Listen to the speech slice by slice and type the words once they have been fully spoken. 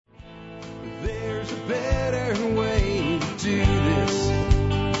better way to do this.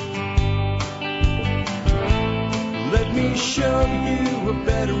 Let me show you a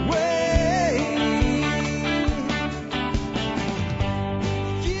better way.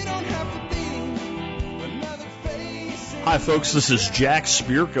 You don't have to be another face. Hi, folks. This is Jack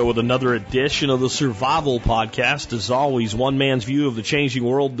Spirko with another edition of the Survival Podcast. As always, one man's view of the changing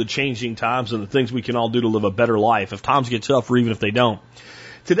world, the changing times, and the things we can all do to live a better life if times get tough or even if they don't.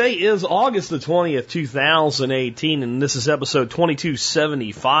 Today is August the 20th, 2018, and this is episode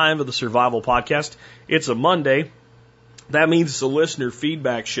 2275 of the Survival Podcast. It's a Monday. That means it's a listener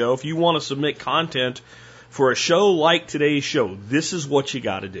feedback show. If you want to submit content for a show like today's show, this is what you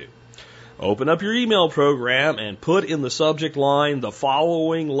got to do. Open up your email program and put in the subject line the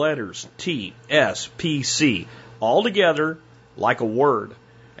following letters, T, S, P, C, all together like a word.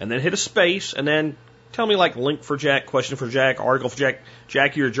 And then hit a space and then tell me like link for Jack, question for Jack, article for Jack,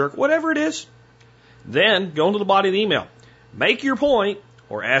 Jack, you're a jerk, whatever it is. Then go into the body of the email. Make your point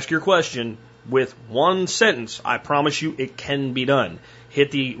or ask your question with one sentence. I promise you it can be done.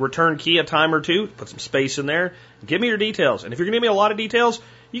 Hit the return key a time or two, put some space in there, give me your details. And if you're going to give me a lot of details,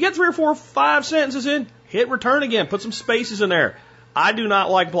 you get 3 or 4 or 5 sentences in, hit return again, put some spaces in there. I do not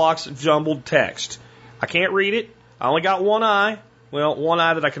like blocks of jumbled text. I can't read it. I only got one eye. Well, one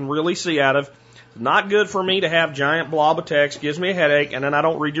eye that I can really see out of. Not good for me to have giant blob of text, gives me a headache, and then I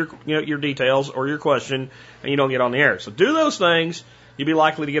don't read your details or your question, and you don't get on the air. So do those things, you'll be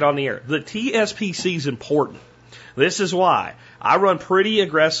likely to get on the air. The TSPC is important. This is why I run pretty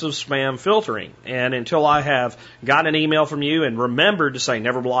aggressive spam filtering, and until I have gotten an email from you and remembered to say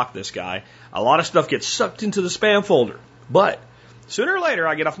never block this guy, a lot of stuff gets sucked into the spam folder. But sooner or later,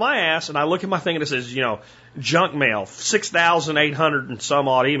 I get off my ass and I look at my thing and it says, junk mail, 6,800 and some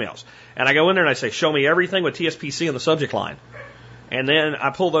odd emails. And I go in there and I say, show me everything with TSPC in the subject line. And then I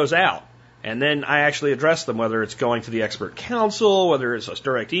pull those out. And then I actually address them, whether it's going to the expert council, whether it's a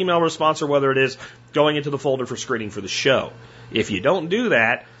direct email response, or whether it is going into the folder for screening for the show. If you don't do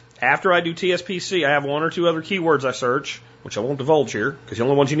that, after I do TSPC, I have 1 or 2 other keywords I search, which I won't divulge here, because the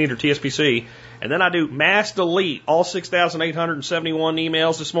only ones you need are TSPC. And then I do mass delete, all 6,871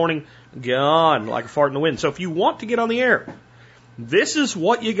 emails this morning, gone like a fart in the wind. So if you want to get on the air, this is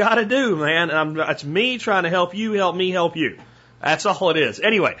what you got to do, man. And it's me trying to help you, help me, help you. That's all it is.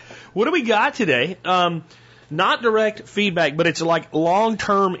 Anyway, what do we got today? Not direct feedback, but it's like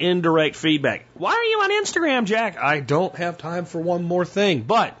long-term indirect feedback. Why are you on Instagram, Jack? I don't have time for one more thing.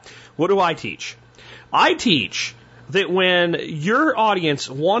 But what do I teach? I teach that when your audience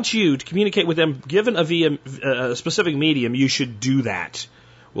wants you to communicate with them, given a specific medium, you should do that.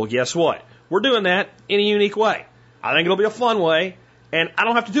 Well, guess what? We're doing that in a unique way. I think it'll be a fun way, and I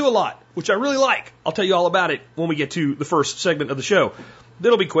don't have to do a lot, which I really like. I'll tell you all about it when we get to the first segment of the show.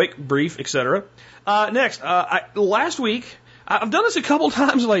 It'll be quick, brief, etc. Next, last week, I've done this a couple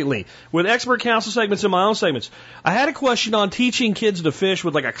times lately with expert council segments and my own segments. I had a question on teaching kids to fish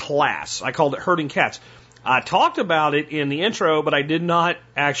with like a class. I called it herding cats. I talked about it in the intro, but I did not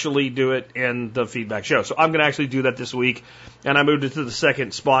actually do it in the feedback show. So I'm going to actually do that this week, and I moved it to the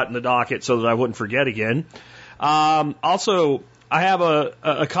second spot in the docket so that I wouldn't forget again. Also, I have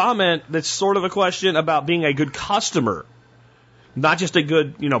a comment that's sort of a question about being a good customer. Not just a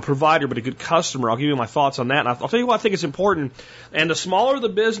good, provider, but a good customer. I'll give you my thoughts on that. And I'll tell you why I think it's important. And the smaller the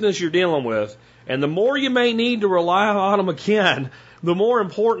business you're dealing with, and the more you may need to rely on them again, the more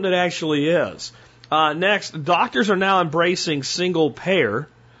important it actually is. Next, doctors are now embracing single payer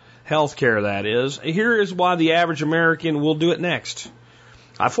healthcare, that is. Here is why the average American will do it next.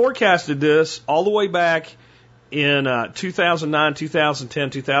 I forecasted this all the way back in 2009, 2010,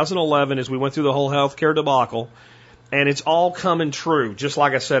 2011 as we went through the whole healthcare debacle. And it's all coming true, just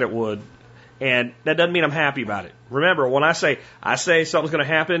like I said it would. And that doesn't mean I'm happy about it. Remember, when I say something's going to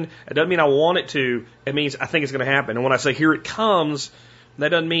happen, it doesn't mean I want it to. It means I think it's going to happen. And when I say here it comes, that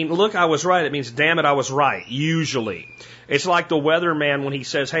doesn't mean, look, I was right. It means, damn it, I was right, usually. It's like the weatherman when he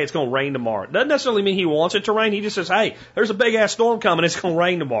says, hey, it's going to rain tomorrow. It doesn't necessarily mean he wants it to rain. He just says, hey, there's a big-ass storm coming. It's going to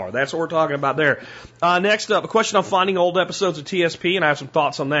rain tomorrow. That's what we're talking about there. Next up, a question on finding old episodes of TSP, and I have some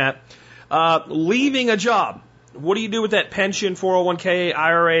thoughts on that. Leaving a job. What do you do with that pension, 401k,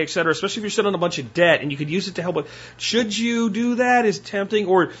 IRA, et cetera, especially if you're sitting on a bunch of debt and you could use it to help? Should you do that? Is it tempting?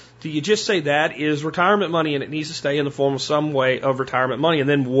 Or do you just say that is retirement money and it needs to stay in the form of some way of retirement money? And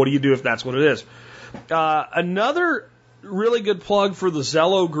then what do you do if that's what it is? Another really good plug for the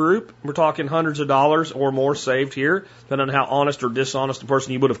Zello group. We're talking hundreds of dollars or more saved here, depending on how honest or dishonest the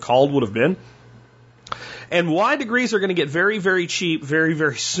person you would have called would have been. And why degrees are going to get very, very cheap very,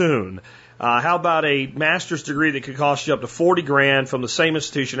 very soon. How about a master's degree that could cost you up to 40 grand from the same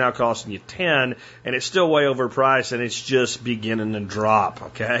institution now costing you 10, and it's still way overpriced, and it's just beginning to drop,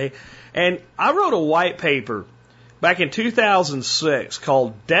 okay? And I wrote a white paper back in 2006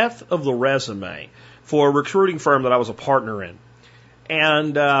 called Death of the Resume for a recruiting firm that I was a partner in.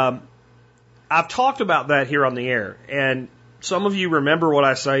 And I've talked about that here on the air, and some of you remember what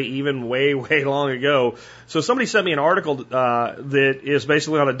I say even way, way long ago. So somebody sent me an article that is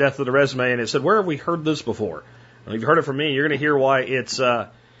basically on a death of the resume, and it said, where have we heard this before? And if you heard it from me, you're going to hear why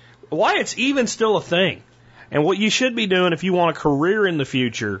it's even still a thing. And what you should be doing if you want a career in the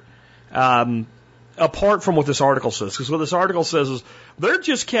future, apart from what this article says. Because what this article says is they're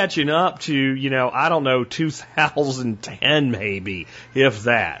just catching up to, I don't know, 2010 maybe, if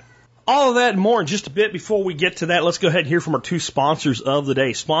that. All of that and more in just a bit. Before we get to that, let's go ahead and hear from our two sponsors of the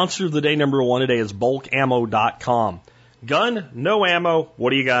day. Sponsor of the day number one today is bulkammo.com. Gun, no ammo, what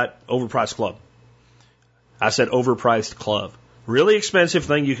do you got? Overpriced club. I said overpriced club. Really expensive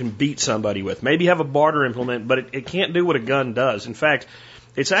thing you can beat somebody with. Maybe have a barter implement, but it can't do what a gun does. In fact,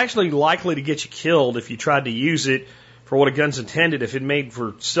 it's actually likely to get you killed if you tried to use it for what a gun's intended, if it made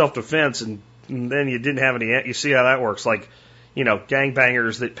for self-defense and then you didn't have any. You see how that works. Like,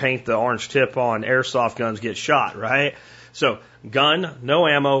 gangbangers that paint the orange tip on airsoft guns get shot, right? So, gun, no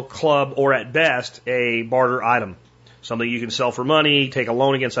ammo, club, or at best, a barter item. Something you can sell for money, take a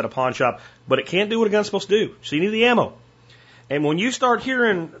loan against at a pawn shop, but it can't do what a gun's supposed to do. So you need the ammo. And when you start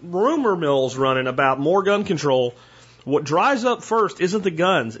hearing rumor mills running about more gun control, what dries up first isn't the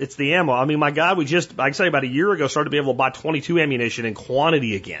guns, it's the ammo. I mean, my God, I'd say about a year ago, started to be able to buy .22 ammunition in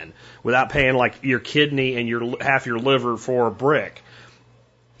quantity again without paying like your kidney and half your liver for a brick.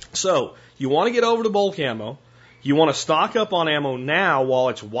 So, you want to get over to bulk ammo. You want to stock up on ammo now while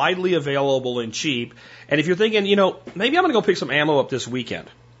it's widely available and cheap. And if you're thinking, maybe I'm going to go pick some ammo up this weekend,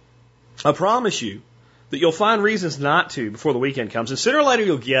 I promise you that you'll find reasons not to before the weekend comes. And sooner or later,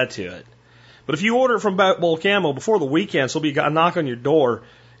 you'll get to it. But if you order it from bulk ammo before the weekend, so there'll be a knock on your door,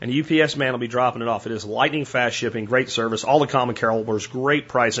 and the UPS man will be dropping it off. It is lightning fast shipping, great service, all the common carolers, great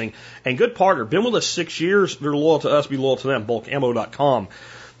pricing, and good partner. Been with us 6 years. They're loyal to us. Be loyal to them. Bulkammo.com.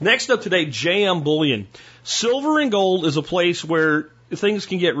 Next up today, JM Bullion. Silver and gold is a place where things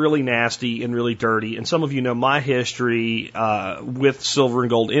can get really nasty and really dirty. And some of you know my history with silver and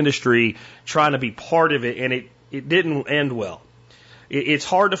gold industry, trying to be part of it, and it didn't end well. It's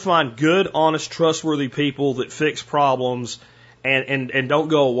hard to find good, honest, trustworthy people that fix problems and don't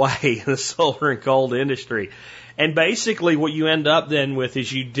go away in the silver and gold industry. And basically what you end up then with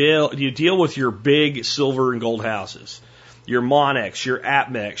is you deal with your big silver and gold houses, your Monex, your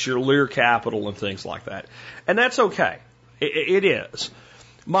APMEX, your Lear Capital and things like that. And that's okay. It is.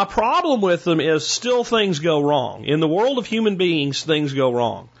 My problem with them is still things go wrong. In the world of human beings, things go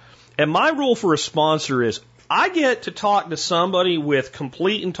wrong. And my rule for a sponsor is I get to talk to somebody with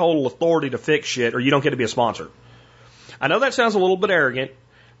complete and total authority to fix shit, or you don't get to be a sponsor. I know that sounds a little bit arrogant,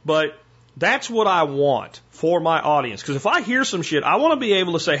 but that's what I want for my audience. Because if I hear some shit, I want to be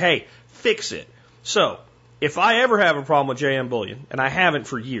able to say, hey, fix it. So, if I ever have a problem with JM Bullion, and I haven't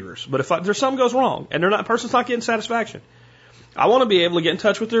for years, but if there's something goes wrong, and person's not getting satisfaction, I want to be able to get in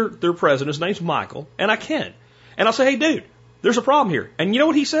touch with their president. His name's Michael, and I can. And I'll say, hey, dude, there's a problem here. And you know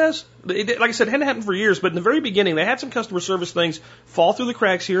what he says? Like I said, it hadn't happened for years, but in the very beginning, they had some customer service things fall through the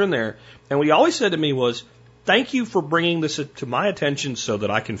cracks here and there. And what he always said to me was, thank you for bringing this to my attention so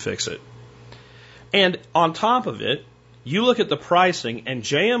that I can fix it. And on top of it, you look at the pricing, and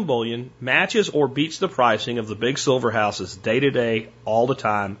JM Bullion matches or beats the pricing of the big silver houses day to day, all the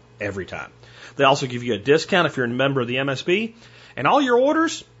time, every time. They also give you a discount if you're a member of the MSB, and all your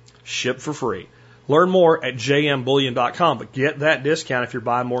orders ship for free. Learn more at jmbullion.com, but get that discount if you're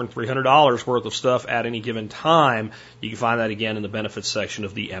buying more than $300 worth of stuff at any given time. You can find that again in the benefits section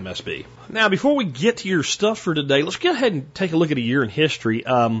of the MSB. Now, before we get to your stuff for today, let's go ahead and take a look at a year in history.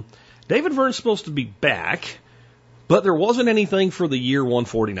 David Verne's supposed to be back, but there wasn't anything for the year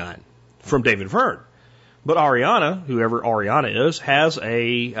 149 from David Verne. But Ariana, whoever Ariana is, has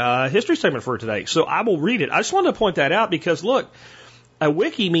a history segment for today. So I will read it. I just wanted to point that out because, look, a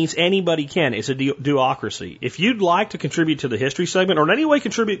wiki means anybody can. It's a duocracy. If you'd like to contribute to the history segment or in any way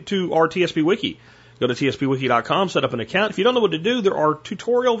contribute to our TSP Wiki, go to tspwiki.com, set up an account. If you don't know what to do, there are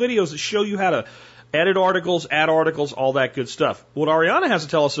tutorial videos that show you how to edit articles, add articles, all that good stuff. What Ariana has to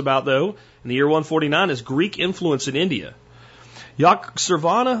tell us about, though, in the year 149 is Greek influence in India.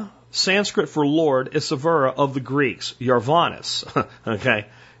 Yaksarvana, Sanskrit for Lord, is Savura of the Greeks, Yarvanas. Okay,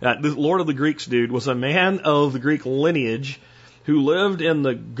 the Lord of the Greeks, dude, was a man of the Greek lineage who lived in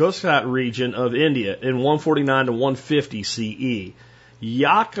the Gushat region of India in 149 to 150 CE.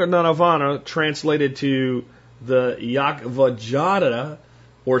 Yaknavana, translated to the Yakvajada,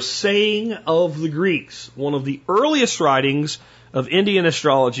 or saying of the Greeks, one of the earliest writings of Indian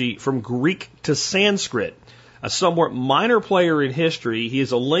astrology from Greek to Sanskrit. A somewhat minor player in history, he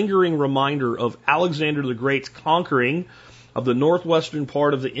is a lingering reminder of Alexander the Great's conquering of the northwestern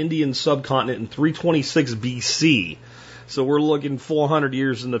part of the Indian subcontinent in 326 BC. So we're looking 400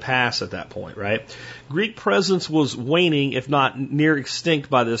 years in the past at that point, right? Greek presence was waning, if not near extinct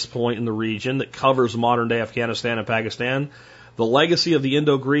by this point in the region that covers modern-day Afghanistan and Pakistan. The legacy of the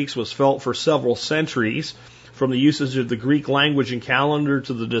Indo-Greeks was felt for several centuries, from the usage of the Greek language and calendar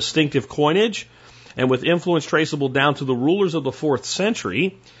to the distinctive coinage, and with influence traceable down to the rulers of the 4th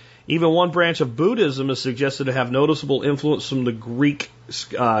century. Even one branch of Buddhism is suggested to have noticeable influence from the Greek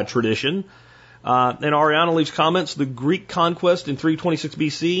tradition. And Ariana leaves comments, the Greek conquest in 326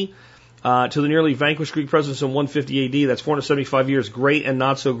 BC to the nearly vanquished Greek presence in 150 AD, that's 475 years, great and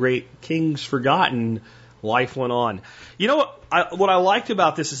not so great, kings forgotten, life went on. You know what I liked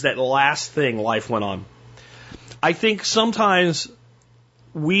about this is that last thing, life went on. I think sometimes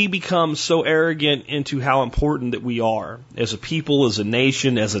we become so arrogant into how important that we are as a people, as a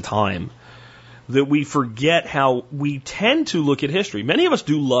nation, as a time, that we forget how we tend to look at history. Many of us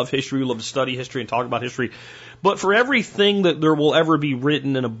do love history, we love to study history and talk about history, but for everything that there will ever be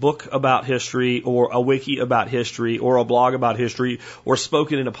written in a book about history, or a wiki about history, or a blog about history, or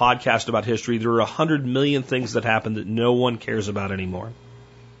spoken in a podcast about history, there are 100 million things that happen that no one cares about anymore.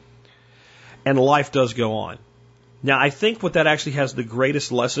 And life does go on. Now, I think what that actually has the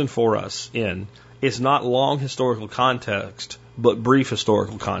greatest lesson for us in is not long historical context, but brief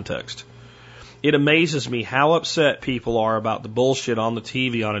historical context. It amazes me how upset people are about the bullshit on the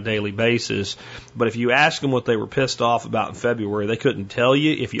TV on a daily basis, but if you ask them what they were pissed off about in February, they couldn't tell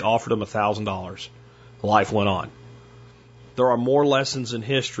you if you offered them $1,000. Life went on. There are more lessons in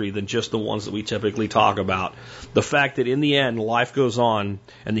history than just the ones that we typically talk about. The fact that in the end, life goes on,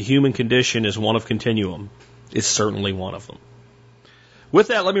 and the human condition is one of continuum, is certainly one of them. With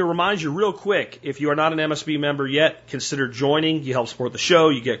that, let me remind you real quick, if you are not an MSB member yet, consider joining. You help support the show.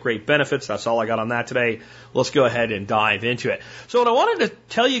 You get great benefits. That's all I got on that today. Let's go ahead and dive into it. So what I wanted to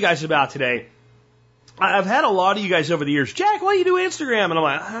tell you guys about today, I've had a lot of you guys over the years, Jack, why do you do Instagram? And I'm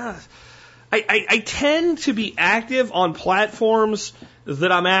like, I tend to be active on platforms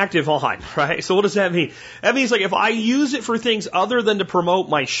that I'm active on, right? So what does that mean? That means like if I use it for things other than to promote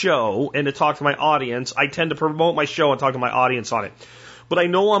my show and to talk to my audience, I tend to promote my show and talk to my audience on it. But I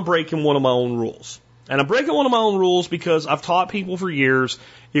know I'm breaking one of my own rules. And I'm breaking one of my own rules because I've taught people for years,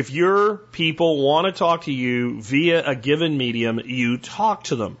 if your people want to talk to you via a given medium, you talk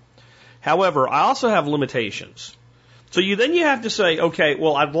to them. However, I also have limitations. So you have to say, okay,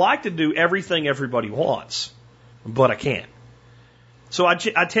 well, I'd like to do everything everybody wants, but I can't. So I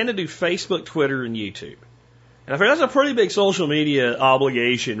tend to do Facebook, Twitter, and YouTube. And I figure that's a pretty big social media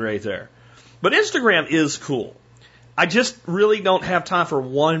obligation right there. But Instagram is cool. I just really don't have time for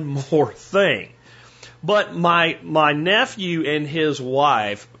one more thing. But my nephew and his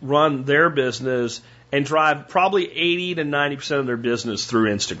wife run their business and drive probably 80 to 90% of their business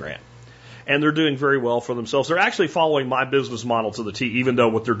through Instagram. And they're doing very well for themselves. They're actually following my business model to the T, even though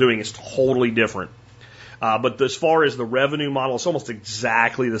what they're doing is totally different. But as far as the revenue model, it's almost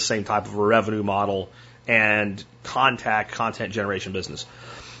exactly the same type of a revenue model and content generation business.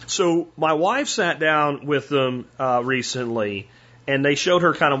 So my wife sat down with them recently, and they showed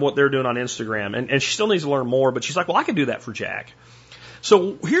her kind of what they're doing on Instagram. And she still needs to learn more, but she's like, well, I can do that for Jack.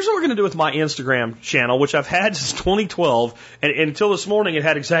 So here's what we're going to do with my Instagram channel, which I've had since 2012, and until this morning it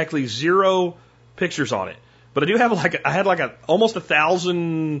had exactly 0 pictures on it. But I do have almost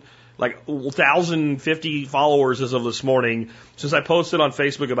 1,000, 1,050 followers as of this morning. Since I posted on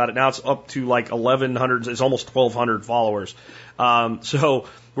Facebook about it, now it's up to 1,100, it's almost 1,200 followers. So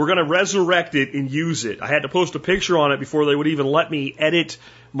we're going to resurrect it and use it. I had to post a picture on it before they would even let me edit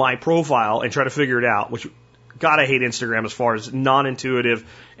my profile and try to figure it out, which, God, I hate Instagram as far as non-intuitive,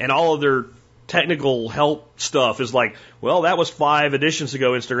 and all of their technical help stuff is like, well, that was 5 editions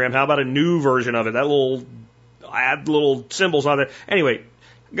ago, Instagram. How about a new version of it? Add little symbols on it. Anyway,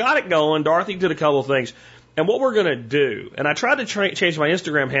 got it going. Dorothy did a couple of things. And what we're going to do, and I tried to change my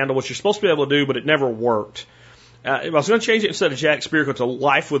Instagram handle, which you're supposed to be able to do, but it never worked. I was going to change it instead of Jack Spirko to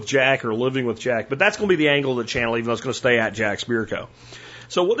Life with Jack or Living with Jack, but that's going to be the angle of the channel, even though it's going to stay at Jack Spirko.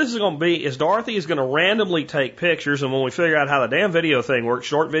 So what this is going to be is Dorothy is going to randomly take pictures, and when we figure out how the damn video thing works,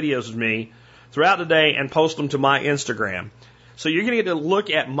 short videos of me throughout the day and post them to my Instagram. So you're going to get to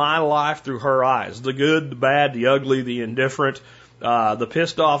look at my life through her eyes, the good, the bad, the ugly, the indifferent, the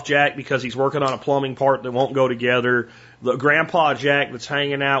pissed off Jack because he's working on a plumbing part that won't go together, the grandpa Jack that's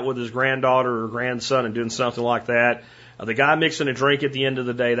hanging out with his granddaughter or grandson and doing something like that, the guy mixing a drink at the end of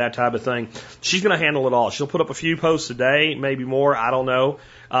the day, that type of thing. She's going to handle it all. She'll put up a few posts a day, maybe more, I don't know.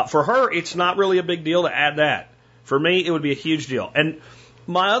 For her, it's not really a big deal to add that. For me, it would be a huge deal. And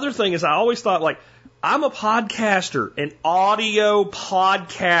my other thing is I always thought, like, I'm a podcaster, an audio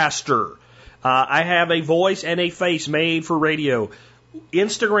podcaster. I have a voice and a face made for radio.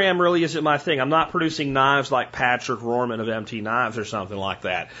 Instagram really isn't my thing. I'm not producing knives like Patrick Rorman of MT Knives or something like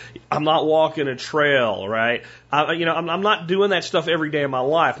that. I'm not walking a trail, right? I'm not doing that stuff every day of my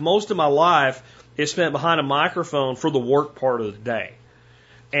life. Most of my life is spent behind a microphone for the work part of the day.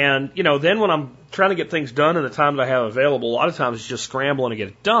 And, then when I'm trying to get things done in the time that I have available, a lot of times it's just scrambling to get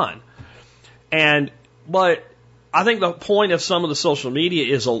it done. But I think the point of some of the social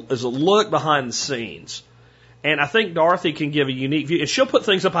media is a look behind the scenes. And I think Dorothy can give a unique view. And she'll put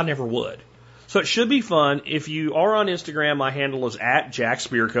things up I never would. So it should be fun. If you are on Instagram, my handle is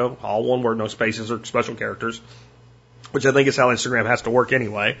 @JackSpearco, all one word, no spaces or special characters, which I think is how Instagram has to work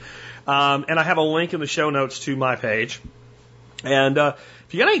anyway. And I have a link in the show notes to my page. And if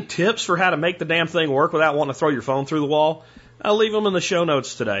you got any tips for how to make the damn thing work without wanting to throw your phone through the wall, I'll leave them in the show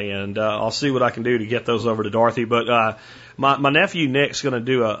notes today, and I'll see what I can do to get those over to Dorothy. But my nephew Nick's going to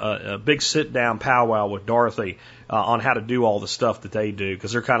do a big sit-down powwow with Dorothy on how to do all the stuff that they do,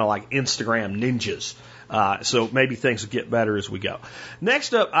 because they're kind of like Instagram ninjas. So maybe things will get better as we go.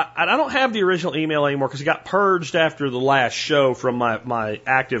 Next up, I don't have the original email anymore because it got purged after the last show from my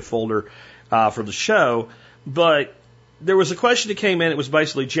active folder for the show. But there was a question that came in. It was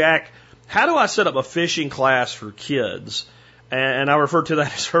basically, Jack, how do I set up a fishing class for kids? And I refer to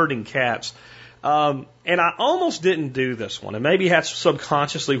that as herding cats. And I almost didn't do this one. And maybe that's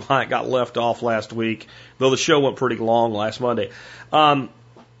subconsciously why it got left off last week, though the show went pretty long last Monday. My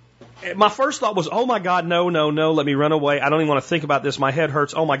first thought was, oh my God, no, let me run away. I don't even want to think about this. My head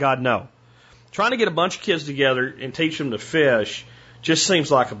hurts. Oh my God, no. Trying to get a bunch of kids together and teach them to fish just seems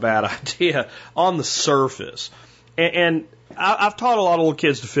like a bad idea on the surface. And I've taught a lot of little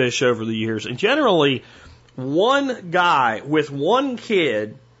kids to fish over the years, and generally, one guy with one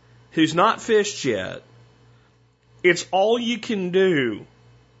kid who's not fished yet, it's all you can do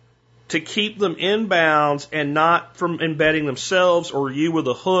to keep them in bounds and not from embedding themselves or you with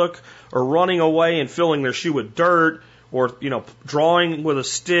a hook or running away and filling their shoe with dirt or, drawing with a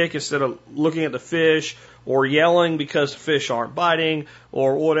stick instead of looking at the fish or yelling because the fish aren't biting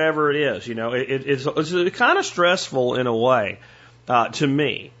or whatever it is. It's kind of stressful in a way, to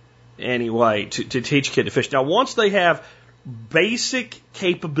me. Anyway, to teach kids to fish. Now, once they have basic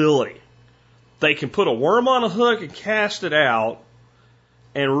capability, they can put a worm on a hook and cast it out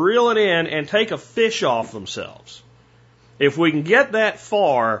and reel it in and take a fish off themselves. If we can get that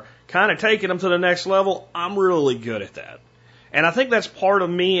far, kind of taking them to the next level, I'm really good at that. And I think that's part of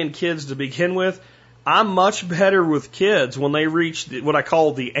me and kids to begin with. I'm much better with kids when they reach what I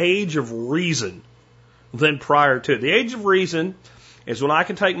call the age of reason than prior to it. The age of reason is when I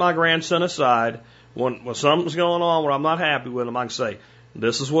can take my grandson aside, when something's going on where I'm not happy with him, I can say,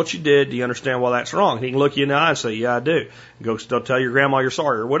 this is what you did. Do you understand why that's wrong? And he can look you in the eye and say, yeah, I do. And go tell your grandma you're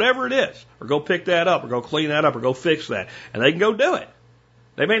sorry, or whatever it is. Or go pick that up, or go clean that up, or go fix that. And they can go do it.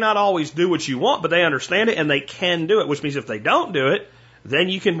 They may not always do what you want, but they understand it, and they can do it, which means if they don't do it, then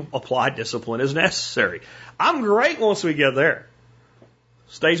you can apply discipline as necessary. I'm great once we get there.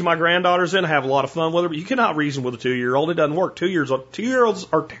 Stage my granddaughters in, have a lot of fun with her, but you cannot reason with a 2-year-old. It doesn't work. 2-year-olds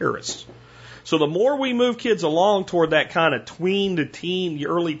are terrorists. So the more we move kids along toward that kind of tween to teen,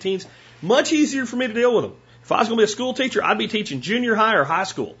 early teens, much easier for me to deal with them. If I was going to be a school teacher, I'd be teaching junior high or high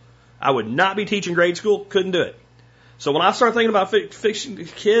school. I would not be teaching grade school. Couldn't do it. So when I start thinking about fishing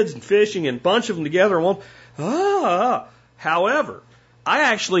kids and fishing and bunch of them together, however, I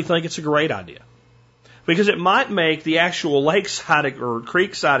actually think it's a great idea. Because it might make the actual lakeside or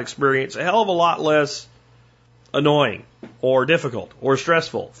creekside experience a hell of a lot less annoying or difficult or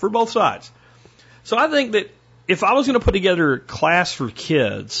stressful for both sides. So I think that if I was going to put together a class for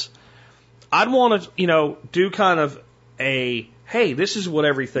kids, I'd want to, do kind of a, hey, this is what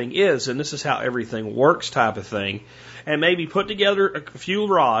everything is and this is how everything works type of thing. And maybe put together a few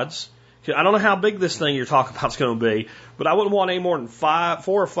rods. I don't know how big this thing you're talking about is going to be, but I wouldn't want any more than 4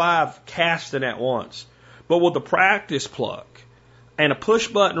 or 5 casting at once. But with a practice plug and a push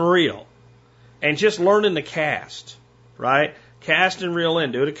button reel and just learning to cast, right? Cast and reel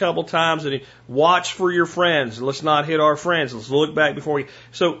in. Do it a couple times and watch for your friends. Let's not hit our friends. Let's look back before we.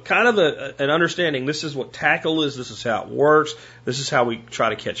 So kind of an understanding. This is what tackle is. This is how it works. This is how we try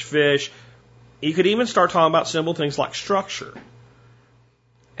to catch fish. You could even start talking about simple things like structure.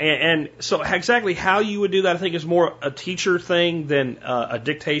 And so exactly how you would do that, I think, is more a teacher thing than a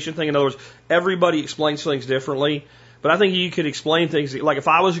dictation thing. In other words, everybody explains things differently. But I think you could explain things, like if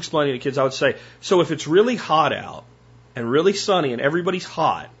I was explaining to kids, I would say, so if it's really hot out and really sunny and everybody's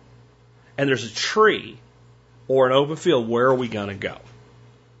hot and there's a tree or an open field, where are we going to go?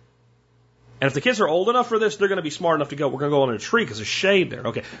 And if the kids are old enough for this, they're going to be smart enough to go, we're going to go under a tree because there's shade there.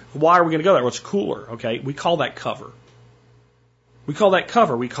 Okay, why are we going to go there? Well, it's cooler. Okay, we call that cover. We call that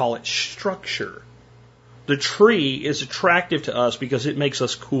cover. We call it structure. The tree is attractive to us because it makes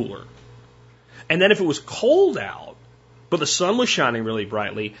us cooler. And then if it was cold out, but the sun was shining really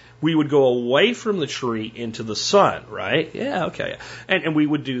brightly, we would go away from the tree into the sun, right? Yeah, okay. And we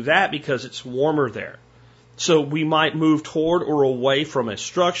would do that because it's warmer there. So we might move toward or away from a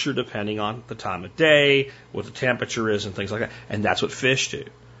structure depending on the time of day, what the temperature is, and things like that. And that's what fish do.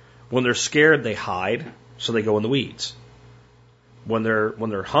 When they're scared, they hide, so they go in the weeds. When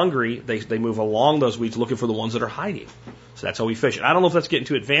they're hungry, they move along those weeds looking for the ones that are hiding. So that's how we fish. I don't know if that's getting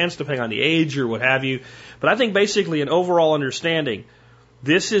too advanced depending on the age or what have you, but I think basically an overall understanding,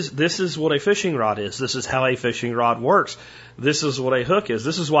 this is what a fishing rod is. This is how a fishing rod works. This is what a hook is.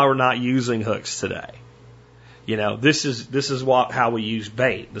 This is why we're not using hooks today. You know, this is how we use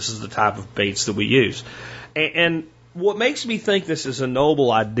bait. This is the type of baits that we use. And what makes me think this is a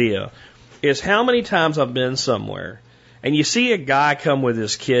noble idea is how many times I've been somewhere and you see a guy come with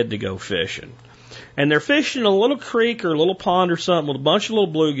his kid to go fishing. And they're fishing in a little creek or a little pond or something with a bunch of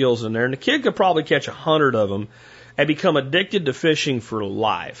little bluegills in there. And the kid could probably catch 100 of them and become addicted to fishing for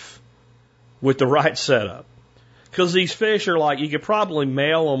life with the right setup. Because these fish are like, you could probably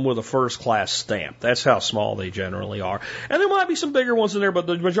mail them with a first-class stamp. That's how small they generally are. And there might be some bigger ones in there, but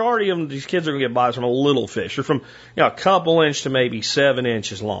the majority of them, these kids are going to get by from a little fish. Or from a couple inch to maybe 7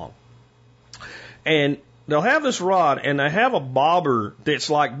 inches long. And they'll have this rod, and they have a bobber that's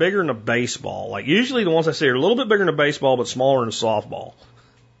like bigger than a baseball. Like usually the ones I see are a little bit bigger than a baseball, but smaller than a softball.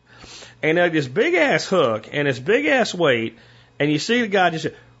 And they have this big-ass hook and this big-ass weight, and you see the guy just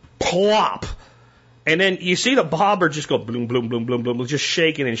plop. And then you see the bobber just go bloom, bloom, bloom, bloom, bloom, just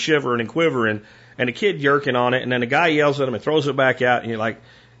shaking and shivering and quivering, and the kid yerking on it, and then the guy yells at him and throws it back out, and you're like,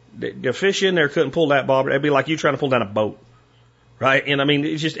 the fish in there couldn't pull that bobber. It'd be like you trying to pull down a boat. Right? And I mean,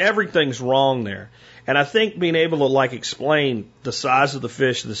 it's just everything's wrong there. And I think being able to like explain the size of the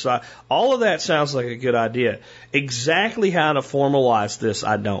fish, all of that sounds like a good idea. Exactly how to formalize this,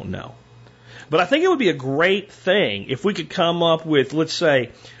 I don't know. But I think it would be a great thing if we could come up with, let's say,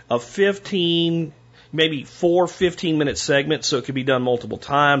 a 15, maybe 4 15-minute segments so it could be done multiple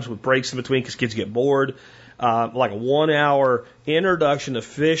times with breaks in between because kids get bored. Like a 1-hour introduction to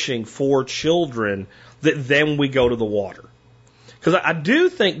fishing for children that then we go to the water. Because I do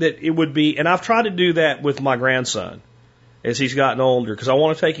think that it would be, and I've tried to do that with my grandson as he's gotten older, because I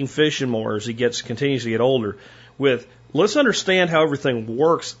want to take him fishing more as he continues to get older, let's understand how everything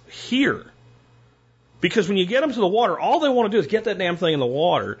works here. Because when you get them to the water, all they want to do is get that damn thing in the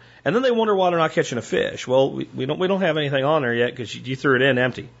water, and then they wonder why they're not catching a fish. Well, we don't have anything on there yet because you threw it in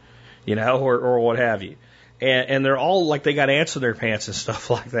empty, or what have you. And they're all like they got ants in their pants and stuff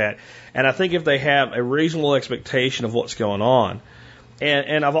like that. And I think if they have a reasonable expectation of what's going on,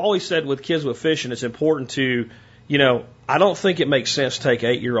 and I've always said with kids with fishing, it's important to, I don't think it makes sense to take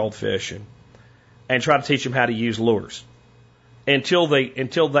 8-year-old fishing and try to teach them how to use lures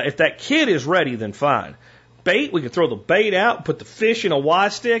if that kid is ready, then fine. Bait, we can throw the bait out, put the fish in a Y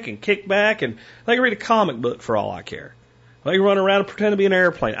stick and kick back, and they can read a comic book for all I care. They can run around and pretend to be an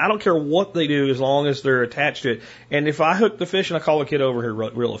airplane. I don't care what they do as long as they're attached to it. And if I hook the fish and I call a kid over here,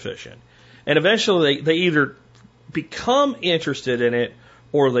 reel a fish in. And eventually they either become interested in it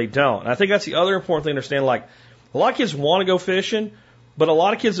or they don't. And I think that's the other important thing to understand. Like, a lot of kids want to go fishing, but a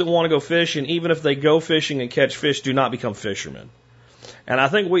lot of kids that want to go fishing, even if they go fishing and catch fish, do not become fishermen. And I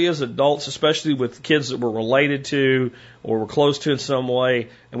think we as adults, especially with kids that we're related to or we're close to in some way,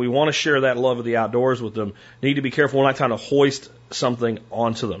 and we want to share that love of the outdoors with them, need to be careful. We're not trying to hoist something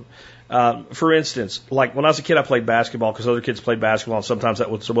onto them. For instance, like when I was a kid, I played basketball because other kids played basketball, and sometimes that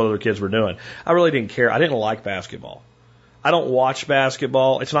was what other kids were doing. I really didn't care. I didn't like basketball. I don't watch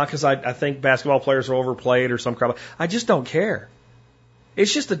basketball. It's not because I think basketball players are overplayed or some crap. I just don't care.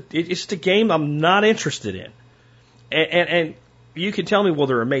 It's just a game I'm not interested in. And you can tell me, well,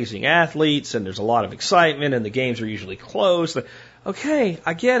 they're amazing athletes and there's a lot of excitement and the games are usually close. Okay,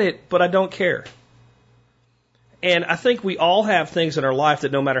 I get it, but I don't care. And I think we all have things in our life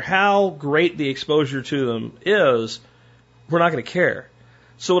that no matter how great the exposure to them is, we're not going to care.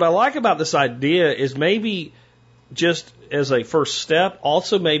 So what I like about this idea is maybe just as a first step,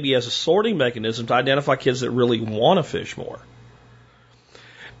 also maybe as a sorting mechanism to identify kids that really want to fish more.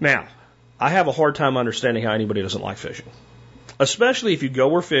 Now, I have a hard time understanding how anybody doesn't like fishing, especially if you go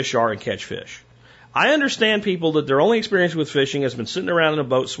where fish are and catch fish. I understand people that their only experience with fishing has been sitting around in a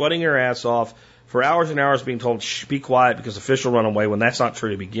boat, sweating their ass off for hours and hours, being told, shh, be quiet because the fish will run away, when that's not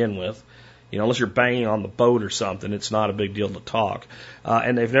true to begin with. You know, unless you're banging on the boat or something, it's not a big deal to talk.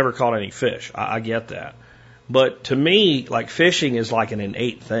 And they've never caught any fish. I get that. But to me, like, fishing is like an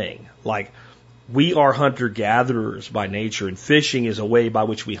innate thing. Like, we are hunter-gatherers by nature, and fishing is a way by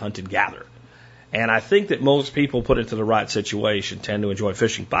which we hunt and gather. And I think that most people put into the right situation tend to enjoy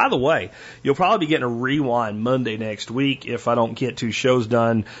fishing. By the way, you'll probably be getting a rewind Monday next week if I don't get 2 shows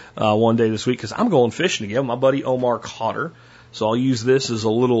done one day this week, because I'm going fishing again with my buddy Omar Cotter. So I'll use this as a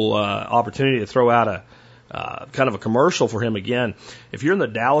little opportunity to throw out a kind of a commercial for him again. If you're in the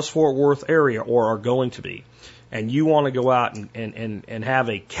Dallas-Fort Worth area or are going to be, and you want to go out and have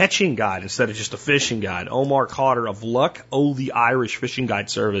a catching guide instead of just a fishing guide, Omar Cotter of Luck O' the Irish Fishing Guide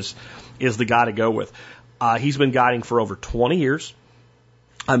Service is the guy to go with. He's been guiding for over 20 years.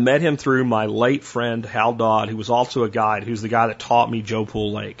 I met him through my late friend Hal Dodd, who was also a guide, who's the guy that taught me Joe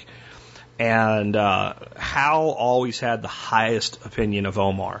Pool Lake. And Hal always had the highest opinion of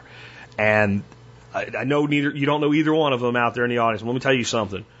Omar. And I know you don't know either one of them out there in the audience. Let me tell you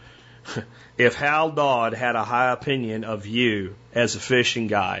something. If Hal Dodd had a high opinion of you as a fishing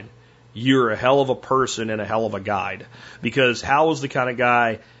guide, you're a hell of a person and a hell of a guide. Because Hal was the kind of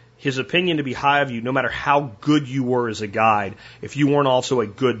guy, his opinion to be high of you, no matter how good you were as a guide, if you weren't also a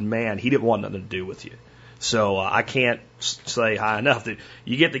good man, he didn't want nothing to do with you. So I can't say high enough that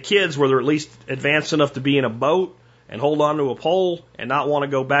you get the kids where they're at least advanced enough to be in a boat and hold on to a pole and not want to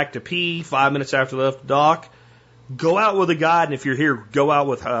go back to pee 5 minutes after they left the dock. Go out with a guide, and if you're here, go out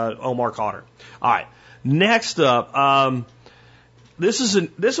with Omar Cotter. All right. Next up, this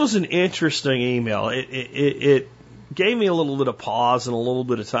was an interesting email. It gave me a little bit of pause and a little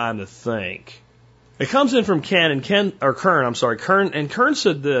bit of time to think. It comes in from Kern, and Kern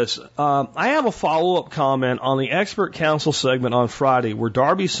said this: I have a follow-up comment on the expert council segment on Friday where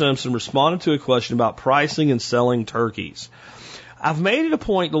Darby Simpson responded to a question about pricing and selling turkeys. I've made it a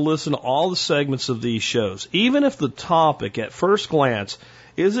point to listen to all the segments of these shows, even if the topic at first glance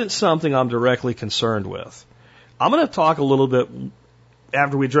isn't something I'm directly concerned with. I'm going to talk a little bit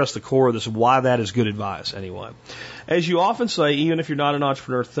after we address the core of this, why that is good advice anyway. As you often say, even if you're not an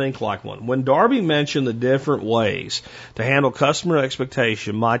entrepreneur, think like one. When Darby mentioned the different ways to handle customer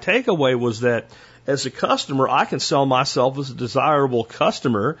expectation, my takeaway was that as a customer, I can sell myself as a desirable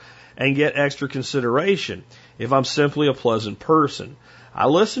customer and get extra consideration if I'm simply a pleasant person. I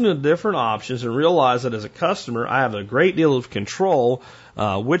listen to different options and realize that as a customer, I have a great deal of control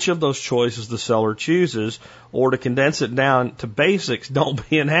which of those choices the seller chooses, or to condense it down to basics, don't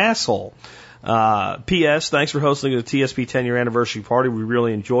be an asshole. P.S. Thanks for hosting the TSP 10-year anniversary party. We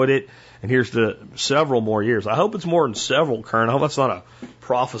really enjoyed it. And here's to several more years. I hope it's more than several, Kern. I hope that's not a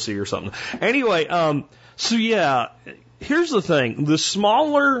prophecy or something. Anyway, so yeah, here's the thing. The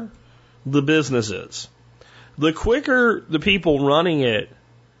smaller the business is, the quicker the people running it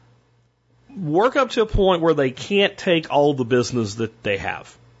work up to a point where they can't take all the business that they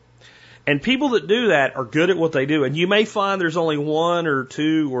have. And people that do that are good at what they do. And you may find there's only one or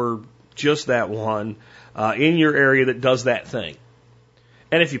two or just that one in your area that does that thing.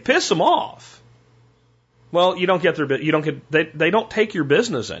 And if you piss them off, well, you don't get their, they don't take your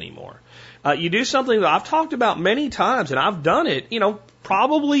business anymore. You do something that I've talked about many times, and I've done it,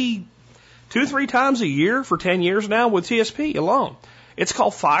 probably 2-3 times a year for 10 years now with TSP alone. It's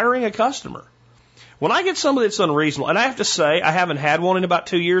called firing a customer. When I get somebody that's unreasonable, and I have to say, I haven't had one in about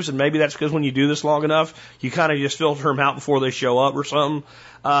 2 years, and maybe that's because when you do this long enough, you kind of just filter them out before they show up or something.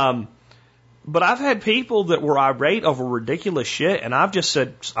 But I've had people that were irate over ridiculous shit, and I've just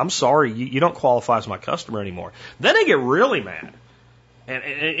said, I'm sorry, you don't qualify as my customer anymore. Then they get really mad.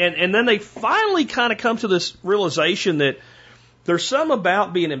 And then they finally kind of come to this realization that there's something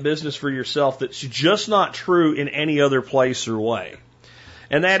about being in business for yourself that's just not true in any other place or way.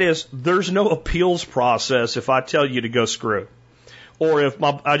 And that is, there's no appeals process if I tell you to go screw. Or if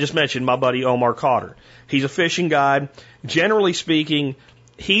I just mentioned my buddy Omar Cotter. He's a fishing guide. Generally speaking,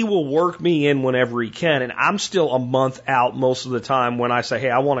 he will work me in whenever he can, and I'm still a month out most of the time when I say, hey,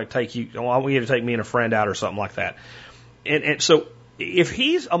 I want you to take me and a friend out or something like that. And so if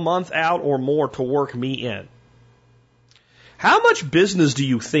he's a month out or more to work me in, how much business do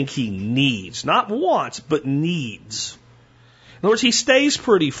you think he needs? Not wants, but needs. In other words, he stays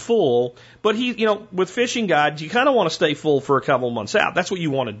pretty full, but with fishing guides, you kind of want to stay full for a couple of months out. That's what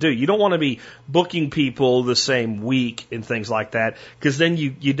you want to do. You don't want to be booking people the same week and things like that, because then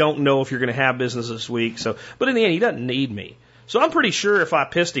you don't know if you're going to have business this week. But in the end, he doesn't need me. So I'm pretty sure if I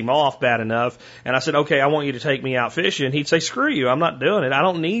pissed him off bad enough and I said, okay, I want you to take me out fishing, he'd say, screw you, I'm not doing it. I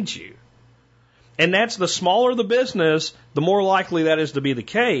don't need you. And that's the smaller the business, the more likely that is to be the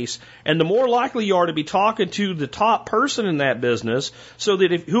case. And the more likely you are to be talking to the top person in that business so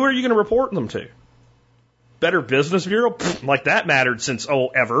that who are you going to report them to? Better Business Bureau? Pfft, like that mattered since,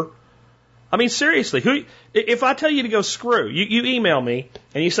 ever. I mean, seriously, if I tell you to go screw, you email me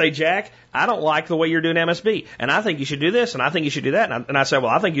and you say, Jack, I don't like the way you're doing MSB, and I think you should do this, and I think you should do that. And I say, well,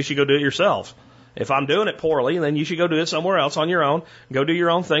 I think you should go do it yourself. If I'm doing it poorly, then you should go do it somewhere else on your own. Go do your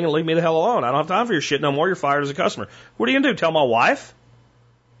own thing and leave me the hell alone. I don't have time for your shit no more. You're fired as a customer. What are you going to do? Tell my wife?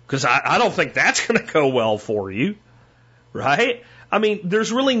 Because I don't think that's going to go well for you. Right? I mean,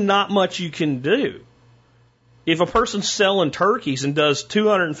 there's really not much you can do. If a person's selling turkeys and does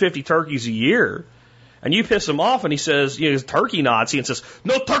 250 turkeys a year, and you piss him off and he says, he's turkey Nazi and says,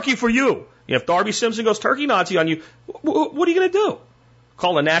 no turkey for you. If Darby Simpson goes turkey Nazi on you, what are you going to do?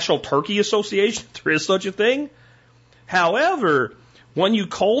 Call the National Turkey Association if there is such a thing? However, when you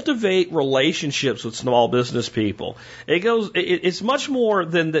cultivate relationships with small business people, it's much more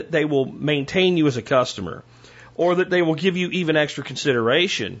than that they will maintain you as a customer or that they will give you even extra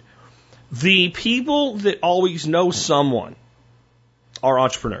consideration. The people that always know someone are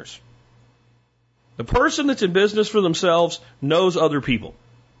entrepreneurs. The person that's in business for themselves knows other people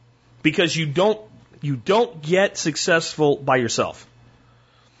because you don't get successful by yourself.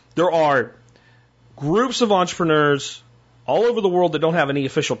 There are groups of entrepreneurs all over the world that don't have any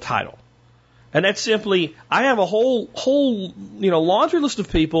official title. And that's simply, I have a whole laundry list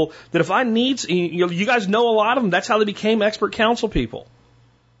of people that if I need, you guys know a lot of them, that's how they became expert counsel people.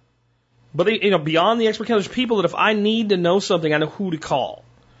 But beyond the expert counsel, there's people that if I need to know something, I know who to call.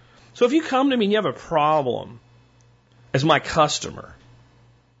 So if you come to me and you have a problem as my customer,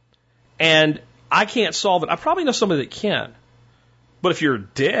 and I can't solve it, I probably know somebody that can. But if you're a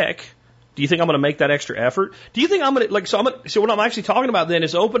dick, do you think I'm going to make that extra effort? Do you think I'm going to, so what I'm actually talking about then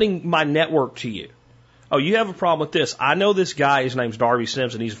is opening my network to you. Oh, you have a problem with this. I know this guy, his name's Darby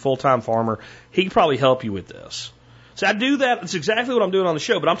Simpson, he's a full-time farmer. He can probably help you with this. So I do that, it's exactly what I'm doing on the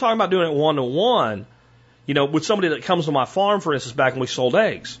show, but I'm talking about doing it one-to-one, with somebody that comes to my farm, for instance, back when we sold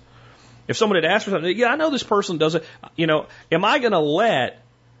eggs. If somebody had asked for something, I know this person does it, am I going to let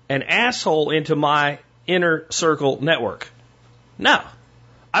an asshole into my inner circle network? No.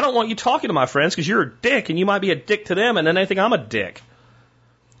 I don't want you talking to my friends because you're a dick and you might be a dick to them and then they think I'm a dick.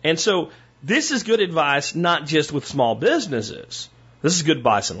 And so this is good advice not just with small businesses. This is good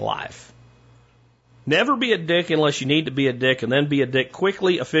advice in life. Never be a dick unless you need to be a dick, and then be a dick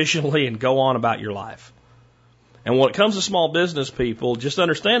quickly, efficiently, and go on about your life. And when it comes to small business people, just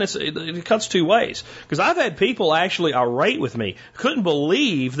understand it cuts two ways. Because I've had people actually irate with me. Couldn't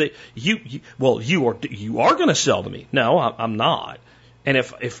believe that you are going to sell to me. No, I'm not. And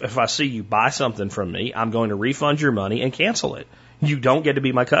if I see you buy something from me, I'm going to refund your money and cancel it. You don't get to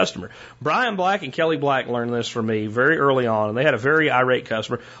be my customer. Brian Black and Kelly Black learned this from me very early on, and they had a very irate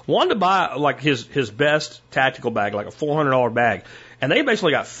customer. Wanted to buy like his best tactical bag, like a $400 bag. And they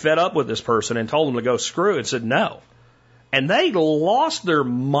basically got fed up with this person and told them to go screw and said no. And they lost their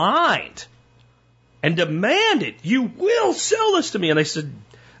mind and demanded, you will sell this to me. And they said,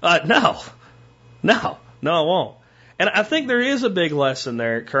 no, I won't. And I think there is a big lesson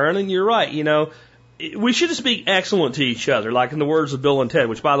there, Kern, and you're right. We should just be excellent to each other, like in the words of Bill and Ted,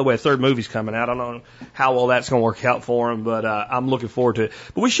 which, by the way, a third movie's coming out. I don't know how well that's going to work out for them, but I'm looking forward to it.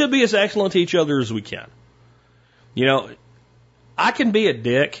 But we should be as excellent to each other as we can. I can be a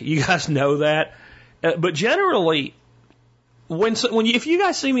dick. You guys know that. But generally, if you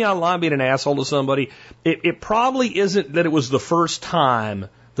guys see me online being an asshole to somebody, it probably isn't that it was the first time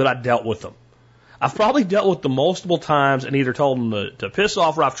that I dealt with them. I've probably dealt with them multiple times and either told them to piss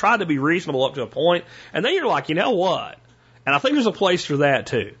off, or I've tried to be reasonable up to a point, and then you're like, you know what? And I think there's a place for that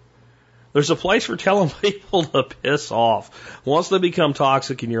too. There's a place for telling people to piss off. Once they become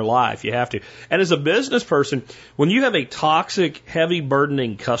toxic in your life, you have to. And as a business person, when you have a toxic, heavy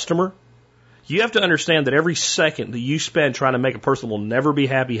burdening customer, you have to understand that every second that you spend trying to make a person will never be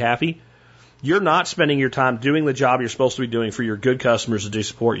happy, you're not spending your time doing the job you're supposed to be doing for your good customers that do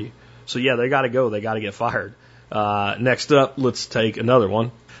support you. So yeah, they got to go. They got to get fired. Next up, let's take another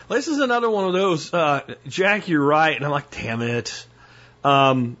one. This is another one of those, Jack, you're right. And I'm like, damn it.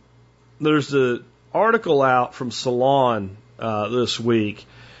 There's an article out from Salon this week,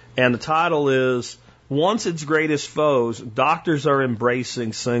 and the title is, Once Its Greatest Foes, Doctors Are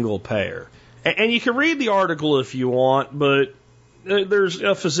Embracing Single Payer. And you can read the article if you want, but there's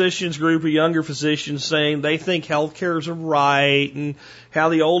a physicians group, a younger physicians saying they think healthcare is a right, and how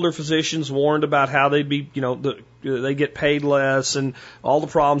the older physicians warned about how they'd be, they get paid less and all the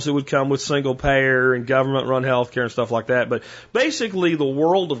problems that would come with single payer and government run healthcare and stuff like that. But basically the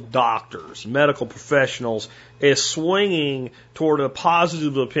world of doctors, medical professionals, is swinging toward a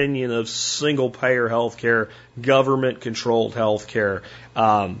positive opinion of single payer healthcare, government controlled healthcare.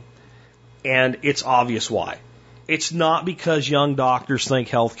 And it's obvious why. It's not because young doctors think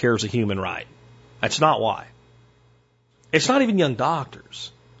healthcare is a human right. That's not why. It's not even young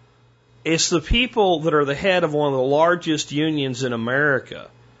doctors. It's the people that are the head of one of the largest unions in America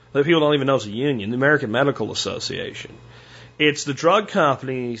that people don't even know is a union, the American Medical Association. It's the drug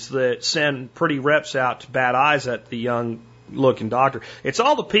companies that send pretty reps out to bat eyes at the young-looking doctor. It's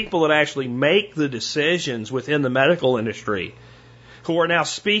all the people that actually make the decisions within the medical industry who are now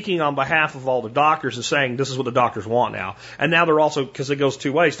speaking on behalf of all the doctors and saying this is what the doctors want now. And now they're also, because it goes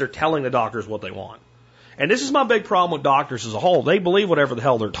two ways, they're telling the doctors what they want. And this is my big problem with doctors as a whole. They believe whatever the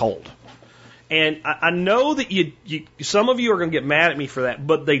hell they're told. And I know that some of you are going to get mad at me for that,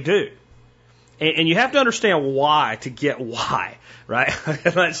 but they do. And you have to understand why to get why, right?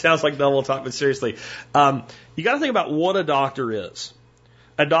 That sounds like double talk, but seriously. You got to think about what a doctor is.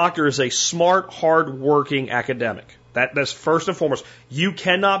 A doctor is a smart, hard-working academic. That's first and foremost. You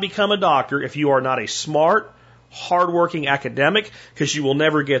cannot become a doctor if you are not a smart, hardworking academic, because you will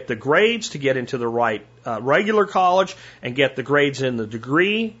never get the grades to get into the right regular college and get the grades in the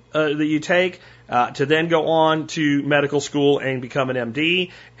degree that you take to then go on to medical school and become an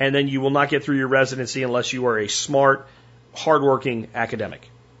MD, and then you will not get through your residency unless you are a smart, hardworking academic.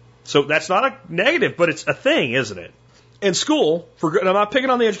 So that's not a negative, but it's a thing, isn't it? In school, and I'm not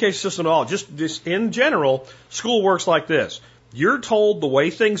picking on the education system at all, just in general, school works like this. You're told the way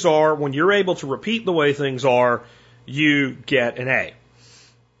things are. When you're able to repeat the way things are, you get an A.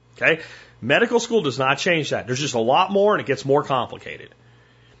 Okay? Medical school does not change that. There's just a lot more, and it gets more complicated.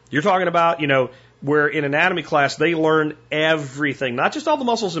 You're talking about, where in anatomy class they learn everything, not just all the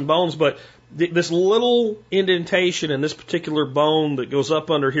muscles and bones, but this little indentation in this particular bone that goes up